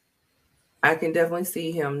too. I can definitely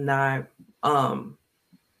see him not trying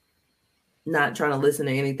to listen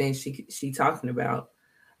to anything she talking about.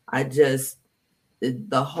 I just,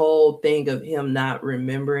 the whole thing of him not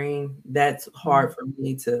remembering, that's hard for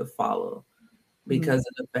me to follow because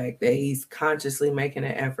of the fact that he's consciously making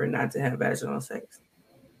an effort not to have vaginal sex.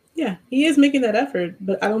 Yeah, he is making that effort,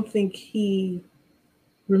 but I don't think he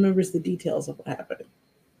remembers the details of what happened.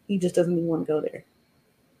 He just doesn't even want to go there.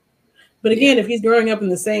 But again, if he's growing up in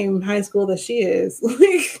the same high school that she is,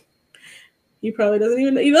 like, he probably doesn't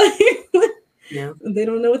even know. They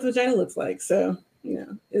don't know what the vagina looks like. So,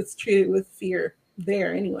 it's treated with fear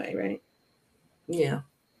there anyway, right? Yeah.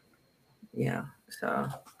 Yeah. So,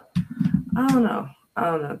 I don't know.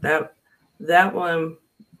 That one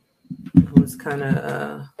was kind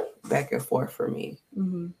of back and forth for me.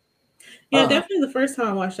 Yeah, definitely the first time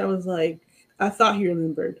I watched, I was like, I thought he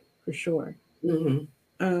remembered for sure.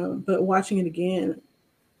 But watching it again,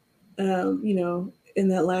 in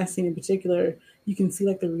that last scene in particular, you can see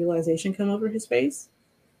like the realization come over his face,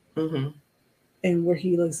 and where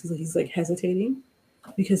he's like hesitating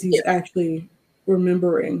because he's actually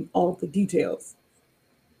remembering all the details.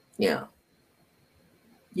 Yeah.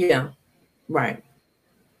 Yeah. Right.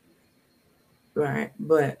 Right.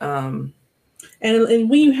 But and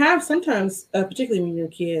when you have sometimes, particularly when you're a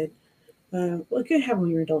kid, well, it could happen when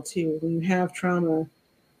you're an adult too. When you have trauma,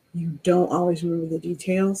 you don't always remember the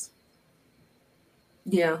details.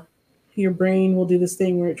 Yeah. Your brain will do this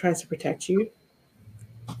thing where it tries to protect you.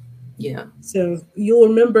 Yeah. So you'll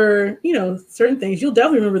remember, certain things. You'll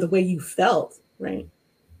definitely remember the way you felt, right?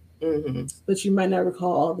 But you might not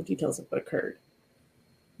recall all the details of what occurred.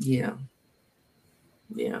 Yeah.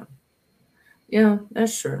 Yeah. Yeah,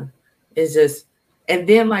 that's true. It's just, and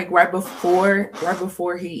then like right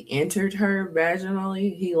before he entered her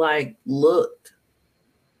vaginally, he like looked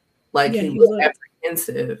like he was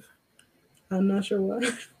apprehensive. I'm not sure why,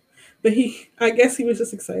 but I guess he was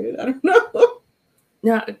just excited. I don't know.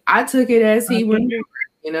 Now I took it as he remembered,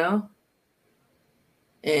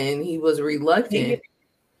 and he was reluctant.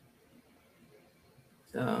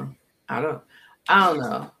 So I don't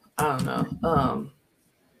know.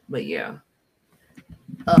 But yeah.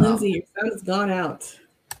 Lindsay, your sound has gone out.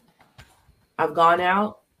 I've gone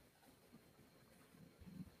out.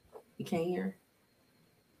 You can't hear?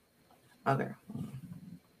 Okay.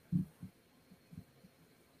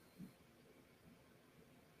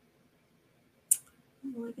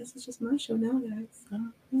 Well, I guess it's just my show now, guys.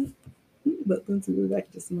 But Lindsay, we'll be back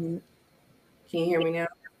in just a moment. Can you hear me now?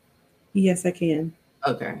 Yes, I can.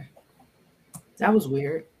 Okay. That was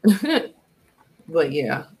weird. But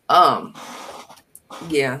yeah.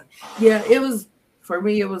 Yeah. It was, for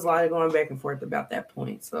me, it was like going back and forth about that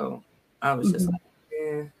point. So I was just like,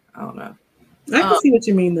 I don't know. I can see what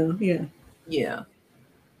you mean though. Yeah. Yeah.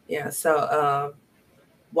 Yeah. So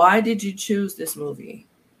why did you choose this movie?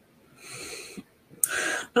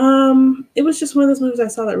 It was just one of those movies I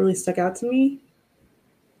saw that really stuck out to me.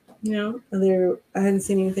 I hadn't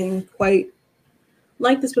seen anything quite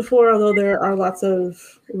like this before, although there are lots of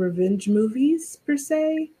revenge movies per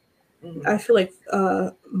se. I feel like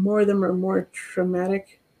more of them are more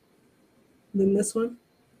traumatic than this one.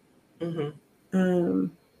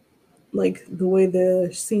 Like the way the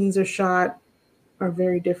scenes are shot are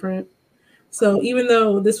very different. So even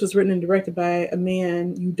though this was written and directed by a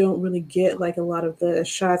man, you don't really get like a lot of the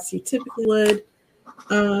shots you typically would.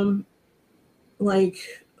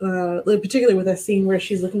 Particularly with that scene where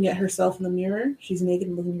she's looking at herself in the mirror. She's naked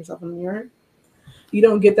and looking at herself in the mirror. You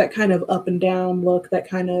don't get that kind of up and down look, that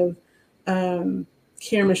kind of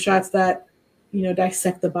camera shots that,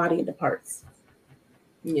 dissect the body into parts.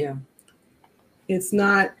 Yeah. It's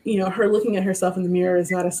not, her looking at herself in the mirror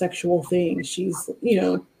is not a sexual thing. She's,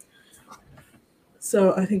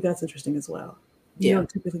 so I think that's interesting as well. You don't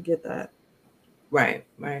typically get that. Right.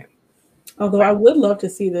 Although I would love to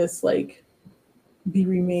see this like be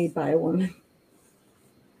remade by a woman.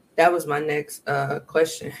 That was my next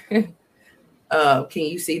question. Can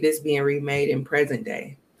you see this being remade in present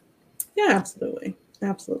day? Yeah, absolutely.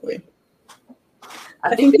 Absolutely. I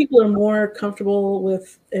I think think people are more comfortable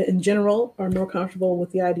with, in general, are more comfortable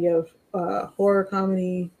with the idea of horror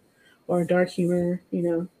comedy or dark humor.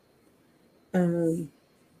 Um,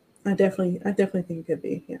 I definitely think it could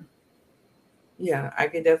be. Yeah. yeah, I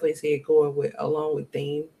can definitely see it going with along with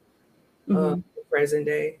theme Mm-hmm. present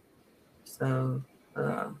day. So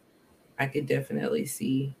uh, I could definitely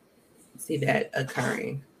see that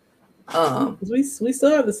occurring. We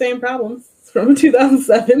still have the same problems from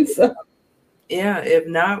 2007. So Yeah, if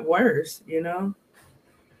not worse,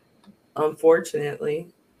 unfortunately.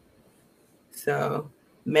 So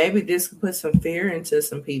maybe this could put some fear into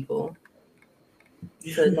some people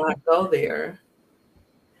to not go there.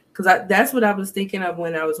 Because that's what I was thinking of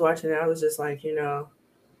when I was watching it. I was just like,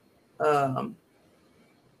 um,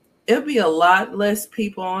 it'll be a lot less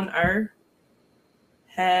people on Earth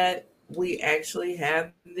had we actually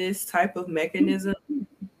have this type of mechanism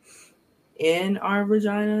in our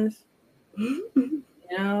vaginas, you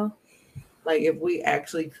know? Like if we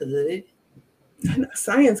actually could.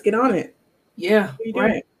 science, get on it. Yeah, What are you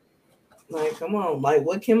right. doing? Like, come on. Like,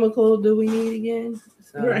 what chemical do we need again?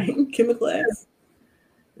 So, Right, chemical X.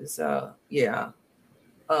 yeah.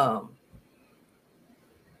 Um,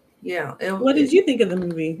 yeah. What did you think of the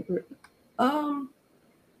movie? Um,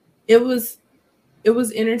 it was it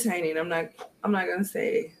was entertaining. I'm not gonna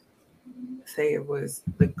say it was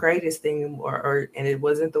the greatest thing or and it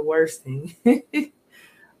wasn't the worst thing.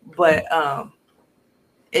 But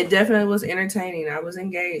it definitely was entertaining. I was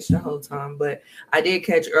engaged the whole time, but I did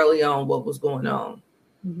catch early on what was going on.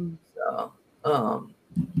 Mm-hmm. So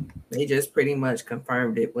they just pretty much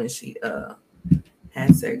confirmed it when she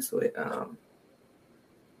had sex with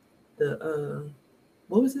the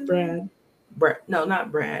what was his name? Brad. Brad. No,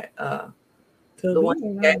 not Brad. The Toby? one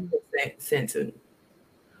who got sent to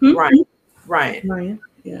Ryan. Hmm? Ryan. Ryan.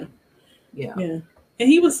 Yeah. Yeah. Yeah. And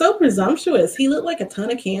he was so presumptuous. He lit like a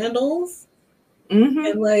ton of candles. Mm-hmm.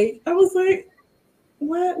 And like I was like,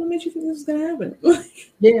 what? What made you think this was gonna happen?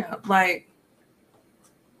 Yeah, like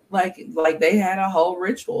they had a whole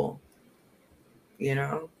ritual, you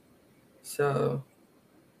know. So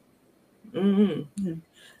Yeah.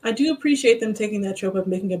 I do appreciate them taking that trope of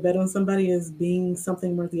making a bet on somebody as being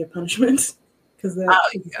something worthy of punishment. Because that's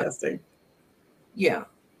disgusting. yeah,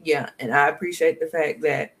 and I appreciate the fact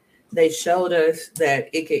that they showed us that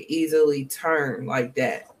it could easily turn like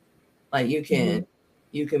that. Like you can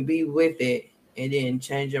be with it and then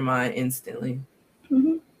change your mind instantly.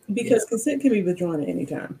 Mm-hmm. Because consent can be withdrawn at any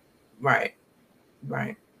time. Right.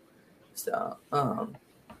 So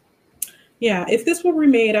yeah, if this were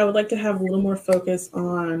remade, I would like to have a little more focus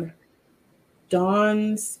on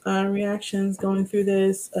Dawn's reactions going through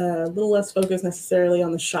this. A little less focus necessarily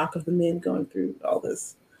on the shock of the men going through all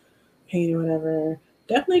this pain or whatever.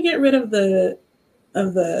 Definitely get rid of the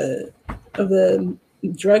of the of the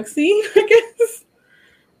drug scene, I guess,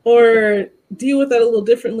 or deal with that a little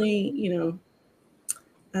differently,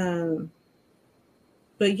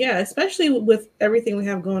 but yeah, especially with everything we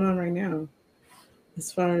have going on right now,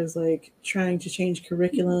 as far as like trying to change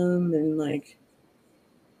curriculum and like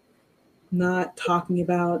not talking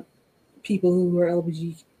about people who are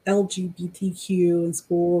LGBTQ in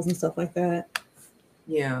schools and stuff like that.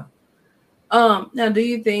 yeah. Now do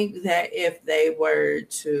you think that if they were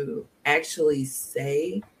to actually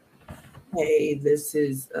say, hey, this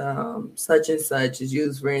is such and such is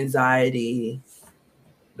used for anxiety,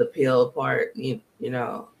 the pill part,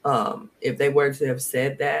 if they were to have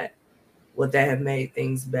said that, would that have made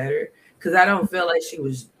things better? Because I don't feel like she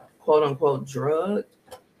was quote unquote drugged.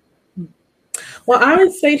 Well, I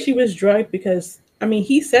would say she was drugged because I mean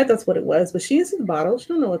he said that's what it was, but she didn't see the bottle. She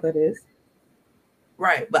don't know what that is.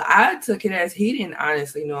 Right, but I took it as he didn't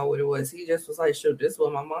honestly know what it was. He just was like, "Shoot, this is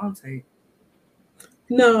what my mom take."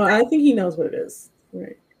 No, I think he knows what it is.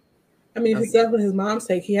 Right. I mean, if Okay. it's that's what his mom's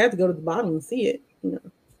take, he had to go to the bottom and see it.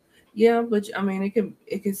 Yeah, but I mean,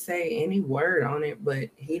 it could say any word on it, but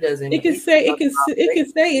he doesn't. It could say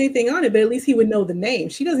anything on it, but at least he would know the name.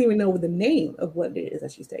 She doesn't even know the name of what it is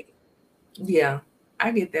that she's taking. Yeah, I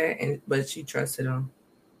get that, but she trusted him,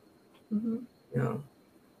 Mm-hmm.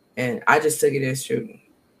 and I just took it as shooting.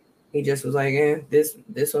 He just was like, this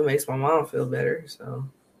one makes my mom feel better." So,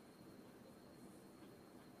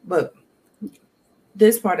 but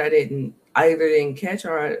this part I either didn't catch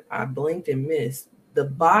or I blinked and missed. The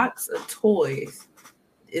box of toys,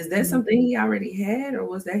 is that something he already had or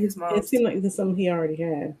was that his mom's? It seemed like there's something he already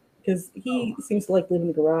had. because he seems to like live in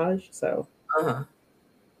the garage. So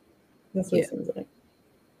that's what Yeah. it seems like.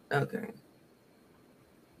 Okay.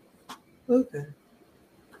 Okay.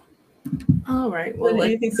 All right. Well, Did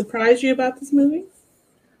anything surprise you about this movie?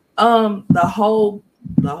 The whole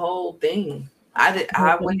thing.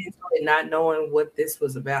 I went into it not knowing what this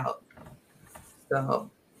was about. So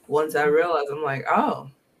once I realized, I'm like, oh,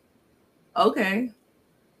 okay.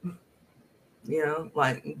 You know,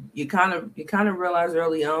 like you kind of realize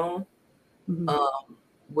early on,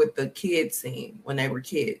 with the kid scene when they were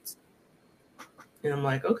kids, and I'm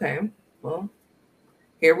like, okay, well,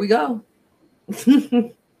 here we go,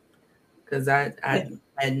 because I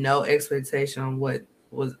had no expectation on what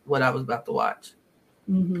I was about to watch.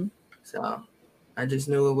 So I just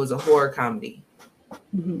knew it was a horror comedy.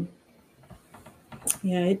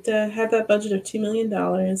 Yeah, it had that budget of $2 million,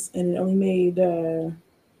 and it only made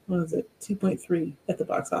what was it, 2.3 at the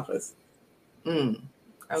box office. Okay.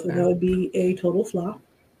 So that would be a total flop.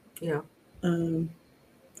 Yeah. And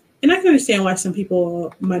I can understand why some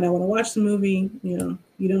people might not want to watch the movie. You know,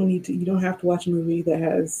 you don't have to watch a movie that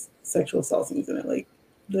has sexual assault scenes in it. Like,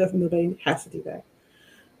 nobody has to do that.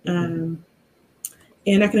 And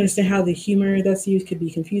I can understand how the humor that's used could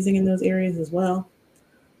be confusing in those areas as well.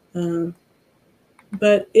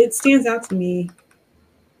 But it stands out to me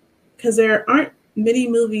because there aren't many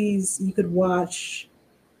movies you could watch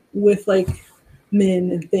with like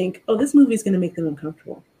men and think, oh, this movie is going to make them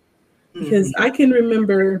uncomfortable. Because I can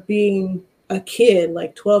remember being a kid,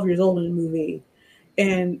 like 12 years old in a movie,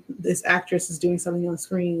 and this actress is doing something on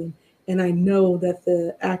screen, and I know that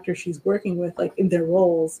the actor she's working with, like in their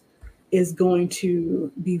roles, is going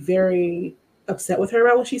to be very upset with her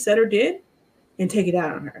about what she said or did and take it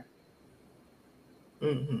out on her.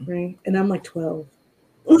 Right? And I'm like 12.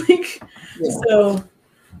 Like, so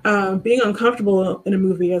being uncomfortable in a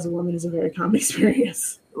movie as a woman is a very common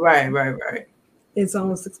experience. Right. It's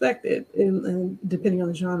almost expected, and depending on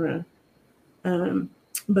the genre.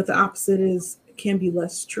 But the opposite can be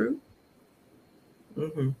less true.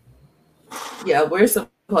 Yeah, we're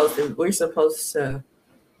supposed to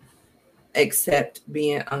accept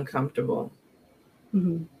being uncomfortable.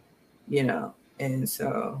 You know, and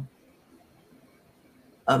so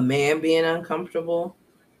a man being uncomfortable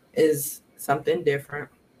is something different.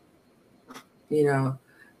 You know,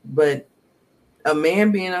 but a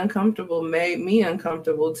man being uncomfortable made me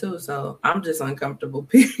uncomfortable too. So I'm just uncomfortable,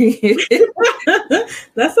 period.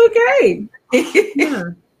 That's okay. Yeah.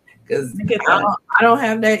 Because I don't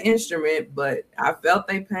have that instrument, but I felt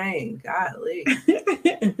their pain. Golly.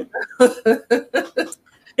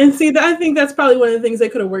 And see, I think that's probably one of the things they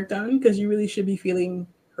could have worked on, because you really should be feeling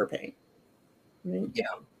her pain. Right? Yeah.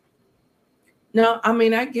 No, I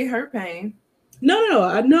mean, I get her pain. No,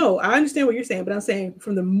 I know. I understand what you're saying, but I'm saying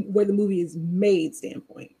from where the movie is made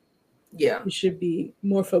standpoint. Yeah. You should be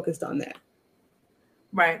more focused on that.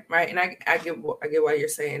 Right. And I get why you're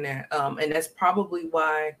saying that. And that's probably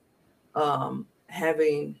why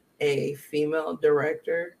having a female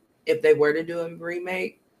director, if they were to do a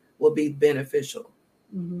remake, would be beneficial.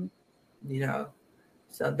 You know,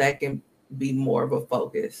 so that can be more of a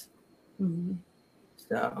focus.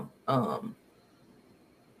 So,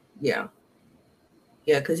 yeah,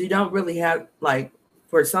 because you don't really have, like,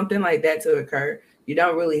 for something like that to occur, you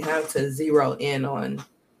don't really have to zero in on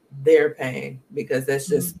their pain, because that's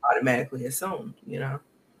just automatically assumed, you know.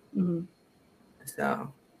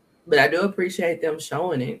 So, but I do appreciate them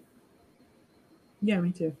showing it. Yeah,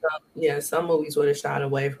 me too. So, some movies would have shied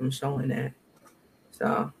away from showing that.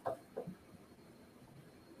 So,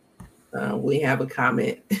 we have a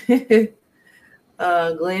comment.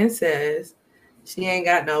 Glenn says she ain't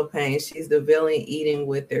got no pain. She's the villain eating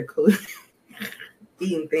with their cooter.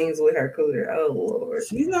 Eating things with her cooter. Oh, Lord.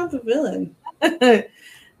 She's not the villain.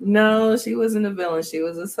 No, she wasn't a villain. She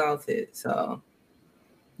was assaulted. So,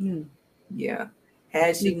 yeah.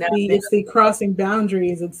 Had she not been... It's the crossing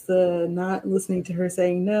boundaries. It's the not listening to her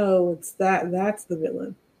saying no. It's that's the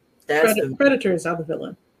villain. Predators are the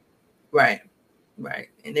villain. Right.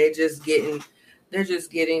 And they're just getting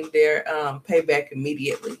their payback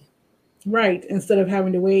immediately. Right. Instead of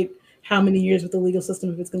having to wait how many years with the legal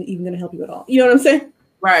system if it's even going to help you at all. You know what I'm saying?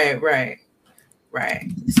 Right.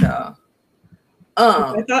 So,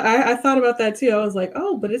 I thought about that too. I was like,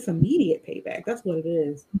 oh, but it's immediate payback. That's what it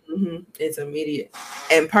is. It's immediate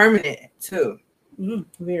and permanent too.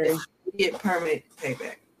 Very immediate, permanent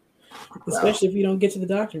payback. Especially if you don't get to the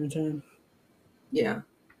doctor in time. Yeah.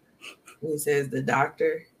 He says the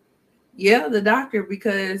doctor. Yeah, the doctor,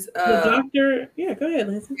 because the doctor. Yeah, go ahead,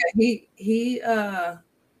 Lindsay. Yeah,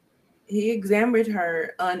 he examined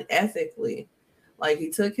her unethically. Like he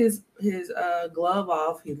took his glove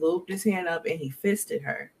off, he lubed his hand up, and he fisted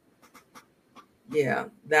her. Yeah,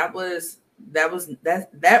 that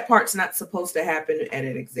part's not supposed to happen at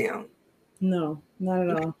an exam. No, not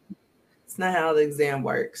at all. It's not how the exam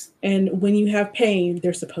works. And when you have pain,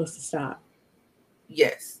 they're supposed to stop.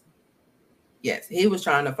 Yes. Yes, he was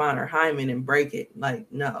trying to find her hymen and break it. Like,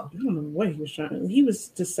 no. I don't know what he was trying to. He was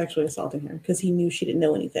just sexually assaulting her because he knew she didn't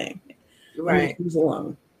know anything. Right. He was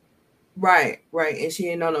alone. Right. And she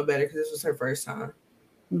didn't know no better because this was her first time.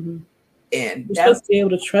 Mm-hmm. And you're supposed to be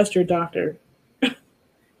able to trust your doctor.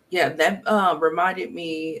 Yeah, that reminded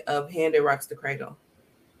me of Hand That Rocks the Cradle.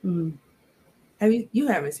 Mm-hmm. You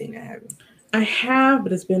haven't seen that, have you? I have,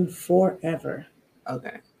 but it's been forever.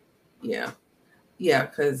 Okay. Yeah,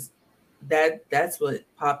 because that's what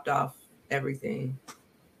popped off everything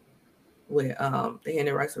with the Hand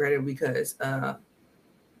That Rocks the Cradle, because the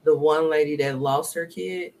one lady that lost her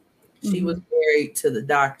kid, she was married to the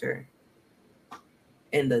doctor,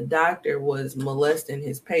 and the doctor was molesting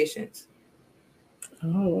his patients.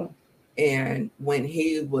 Oh. And when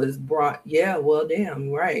he was brought, yeah, well, damn,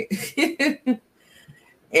 right.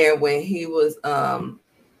 And when he was the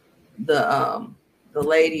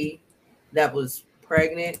lady that was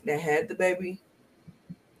pregnant that had the baby,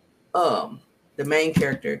 the main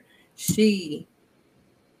character, she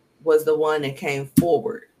was the one that came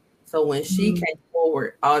forward. So when she came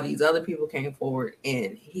forward, all these other people came forward,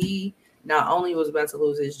 and he not only was about to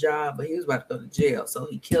lose his job, but he was about to go to jail. So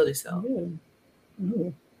he killed himself.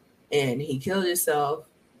 And he killed himself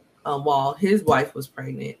while his wife was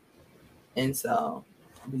pregnant. And so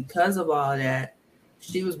because of all that,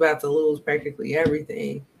 she was about to lose practically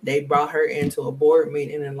everything. They brought her into a board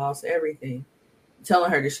meeting and lost everything,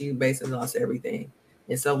 telling her that she basically lost everything.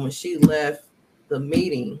 And so when she left the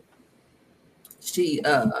meeting, she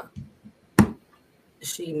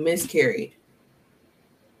miscarried.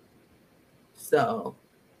 So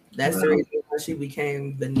that's the reason why she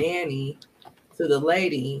became the nanny to the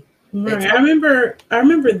lady. Right. I remember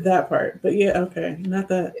that part, but yeah, okay. Not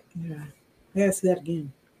that. Yeah. I gotta see that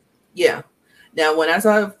again. Yeah. Now, when I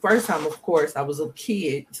saw it the first time, of course, I was a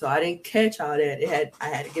kid, so I didn't catch all that. I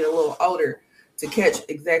had to get a little older to catch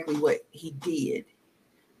exactly what he did.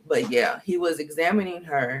 But yeah, he was examining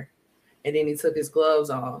her, and then he took his gloves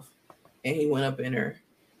off, and he went up in her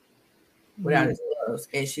without his gloves,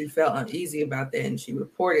 and she felt uneasy about that, and she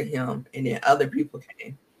reported him, and then other people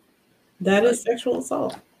came. That is sexual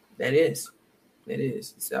assault. That is. It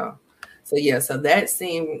is. So yeah, so that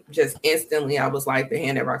scene just instantly, I was like, the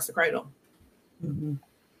Hand That Rocks the Cradle. Mm-hmm.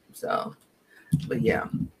 So, but yeah.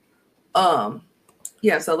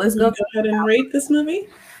 Yeah, so let's go ahead and rate this movie.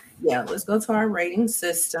 Yeah, let's go to our rating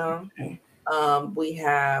system. Okay. We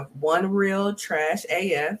have 1, real trash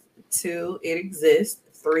AF, 2, it exists,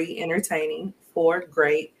 3, entertaining, 4,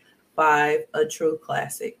 great, 5, a true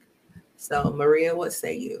classic. So, Maria, what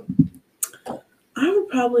say you? I would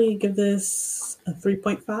probably give this a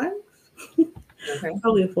 3.5. Okay.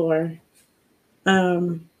 Probably a 4.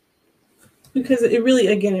 Because it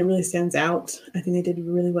really stands out. I think they did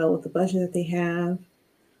really well with the budget that they have.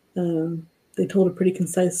 They told a pretty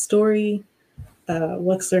concise story.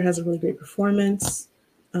 Wexler has a really great performance.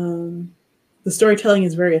 The storytelling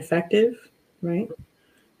is very effective, right?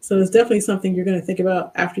 So it's definitely something you're going to think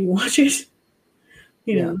about after you watch it.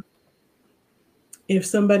 You know, if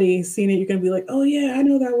somebody's seen it, you're going to be like, "Oh yeah, I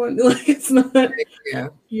know that one." Like it's not. Yeah.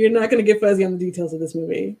 You're not going to get fuzzy on the details of this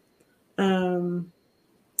movie.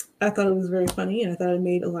 I thought it was very funny, and I thought it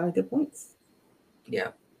made a lot of good points. Yeah,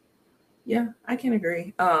 I can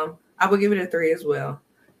agree. I would give it a 3 as well.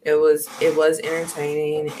 It was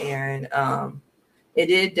entertaining, and it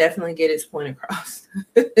did definitely get its point across.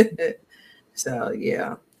 So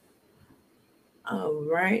yeah. All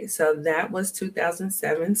right. So that was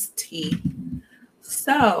 2007's T.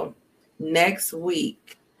 So next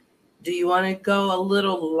week, do you want to go a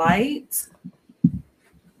little light?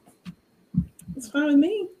 It's fine with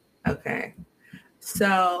me. Okay.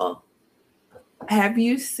 So have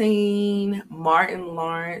you seen Martin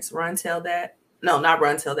Lawrence Run Tell That? No, not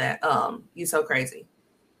Run Tell That. You So Crazy.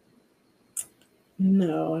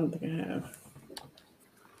 No, I don't think I have.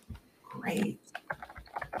 Great.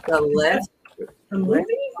 So a movie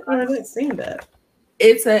or is it stand-up?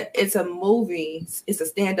 It's a movie. It's a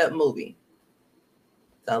stand-up movie.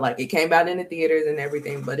 So like it came out in the theaters and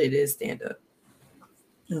everything, but it is stand-up.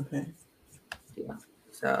 Okay. Yeah.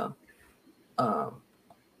 So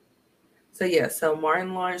yeah, so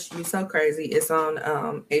Martin Lawrence, You So Crazy. It's on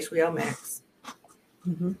HBO Max.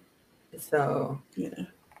 Mm-hmm. So yeah.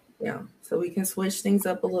 So we can switch things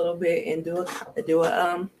up a little bit and do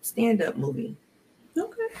a stand-up movie.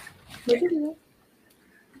 Okay.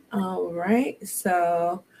 All right.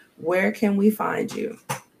 So where can we find you?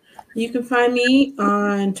 You can find me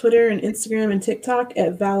on Twitter and Instagram and TikTok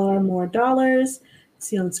at ValorMoreDollars.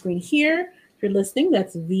 See on the screen here. If you're listening,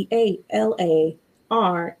 that's VALARMOR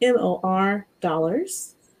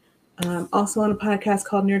dollars. Also on a podcast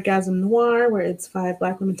called Nerdgasm Noir, where it's 5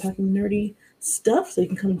 Black women talking nerdy stuff. So you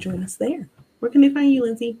can come and join us there. Where can they find you,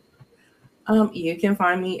 Lindsay? You can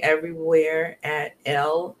find me everywhere at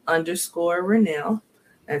L_Ranelle.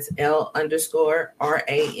 That's L_RANELLE.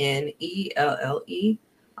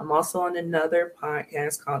 I'm also on another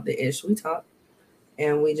podcast called The Ish We Talk,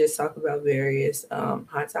 and we just talk about various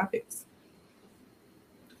hot topics.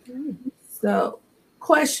 So,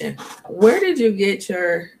 question: where did you get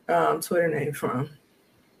your Twitter name from?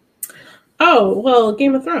 Oh, well,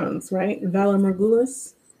 Game of Thrones, right? Valar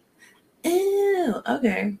Morghulis. Ew,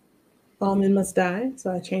 okay. All men must die,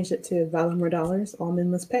 so I changed it to Valar More Dollars. All men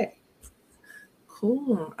must pay.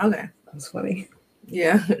 Cool. Okay, that's funny.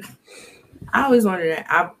 Yeah, I always wondered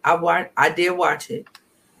that. I did watch it,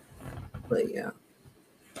 but yeah.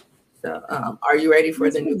 So, are you ready for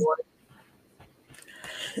the new one?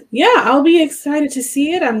 Yeah, I'll be excited to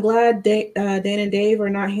see it. I'm glad Dan and Dave are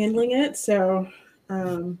not handling it, so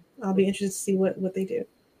I'll be interested to see what they do.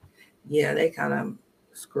 Yeah, they kind of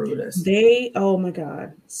screwed us. Oh my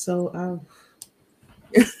god, so I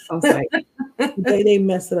was like, they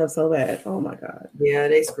messed it up so bad. Oh my god. Yeah,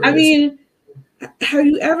 they screwed us. I mean, have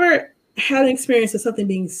you ever had an experience of something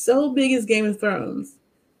being so big as Game of Thrones,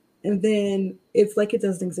 and then it's like it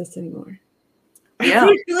doesn't exist anymore? Yeah,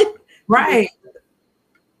 right.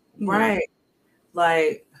 Right.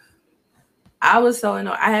 Like, I was so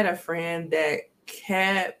annoyed. I had a friend that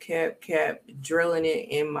kept drilling it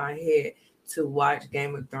in my head to watch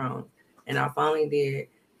Game of Thrones, and I finally did.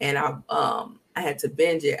 And I had to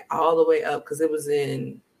binge it all the way up because they was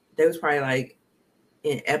probably like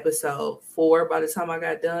in episode 4 by the time I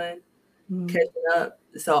got done catching up.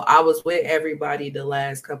 So I was with everybody the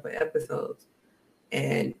last couple of episodes,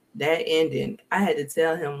 and that ending, I had to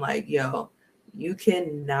tell him like, yo, you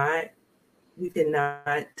cannot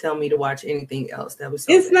tell me to watch anything else. That was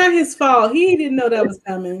so it's bad. Not his fault. He didn't know that was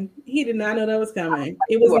coming. He did not know that was coming.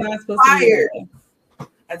 It was not supposed fired. to be.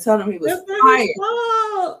 I told him he was fired.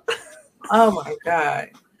 Oh my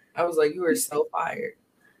god. I was like, you were so fired.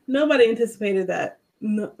 Nobody anticipated that.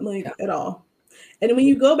 At all. And when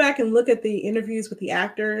you go back and look at the interviews with the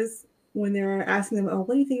actors when they're asking them, oh,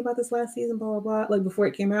 what do you think about this last season, blah, blah, blah, like before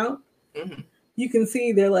it came out, you can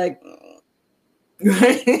see they're like,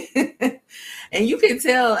 and you can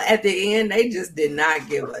tell at the end they just did not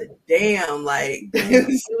give a damn. Like,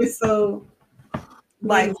 it was so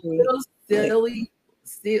like little silly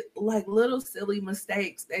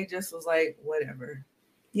mistakes. They just was like, whatever.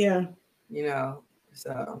 Yeah. You know,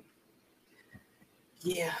 so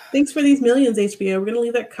yeah. Thanks for these millions, HBO. We're gonna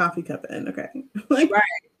leave that coffee cup in, okay? Right.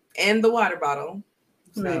 And the water bottle.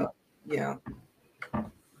 So yeah.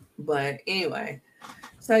 But anyway,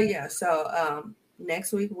 so yeah, so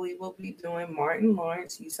next week we will be doing Martin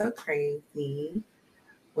Lawrence, You So Crazy,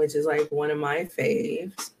 which is like one of my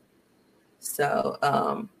faves.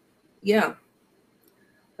 So yeah.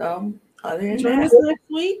 So other than join us next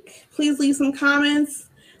week. Please leave some comments,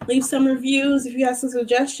 leave some reviews if you have some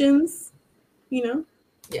suggestions. You know,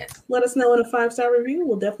 yes. Let us know in a 5-star review.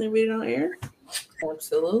 We'll definitely read it on air.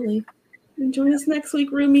 Absolutely. And join us next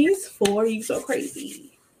week, roomies, for You So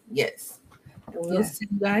Crazy. Yes. We'll see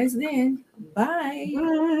you guys then. Bye.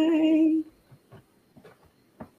 Bye.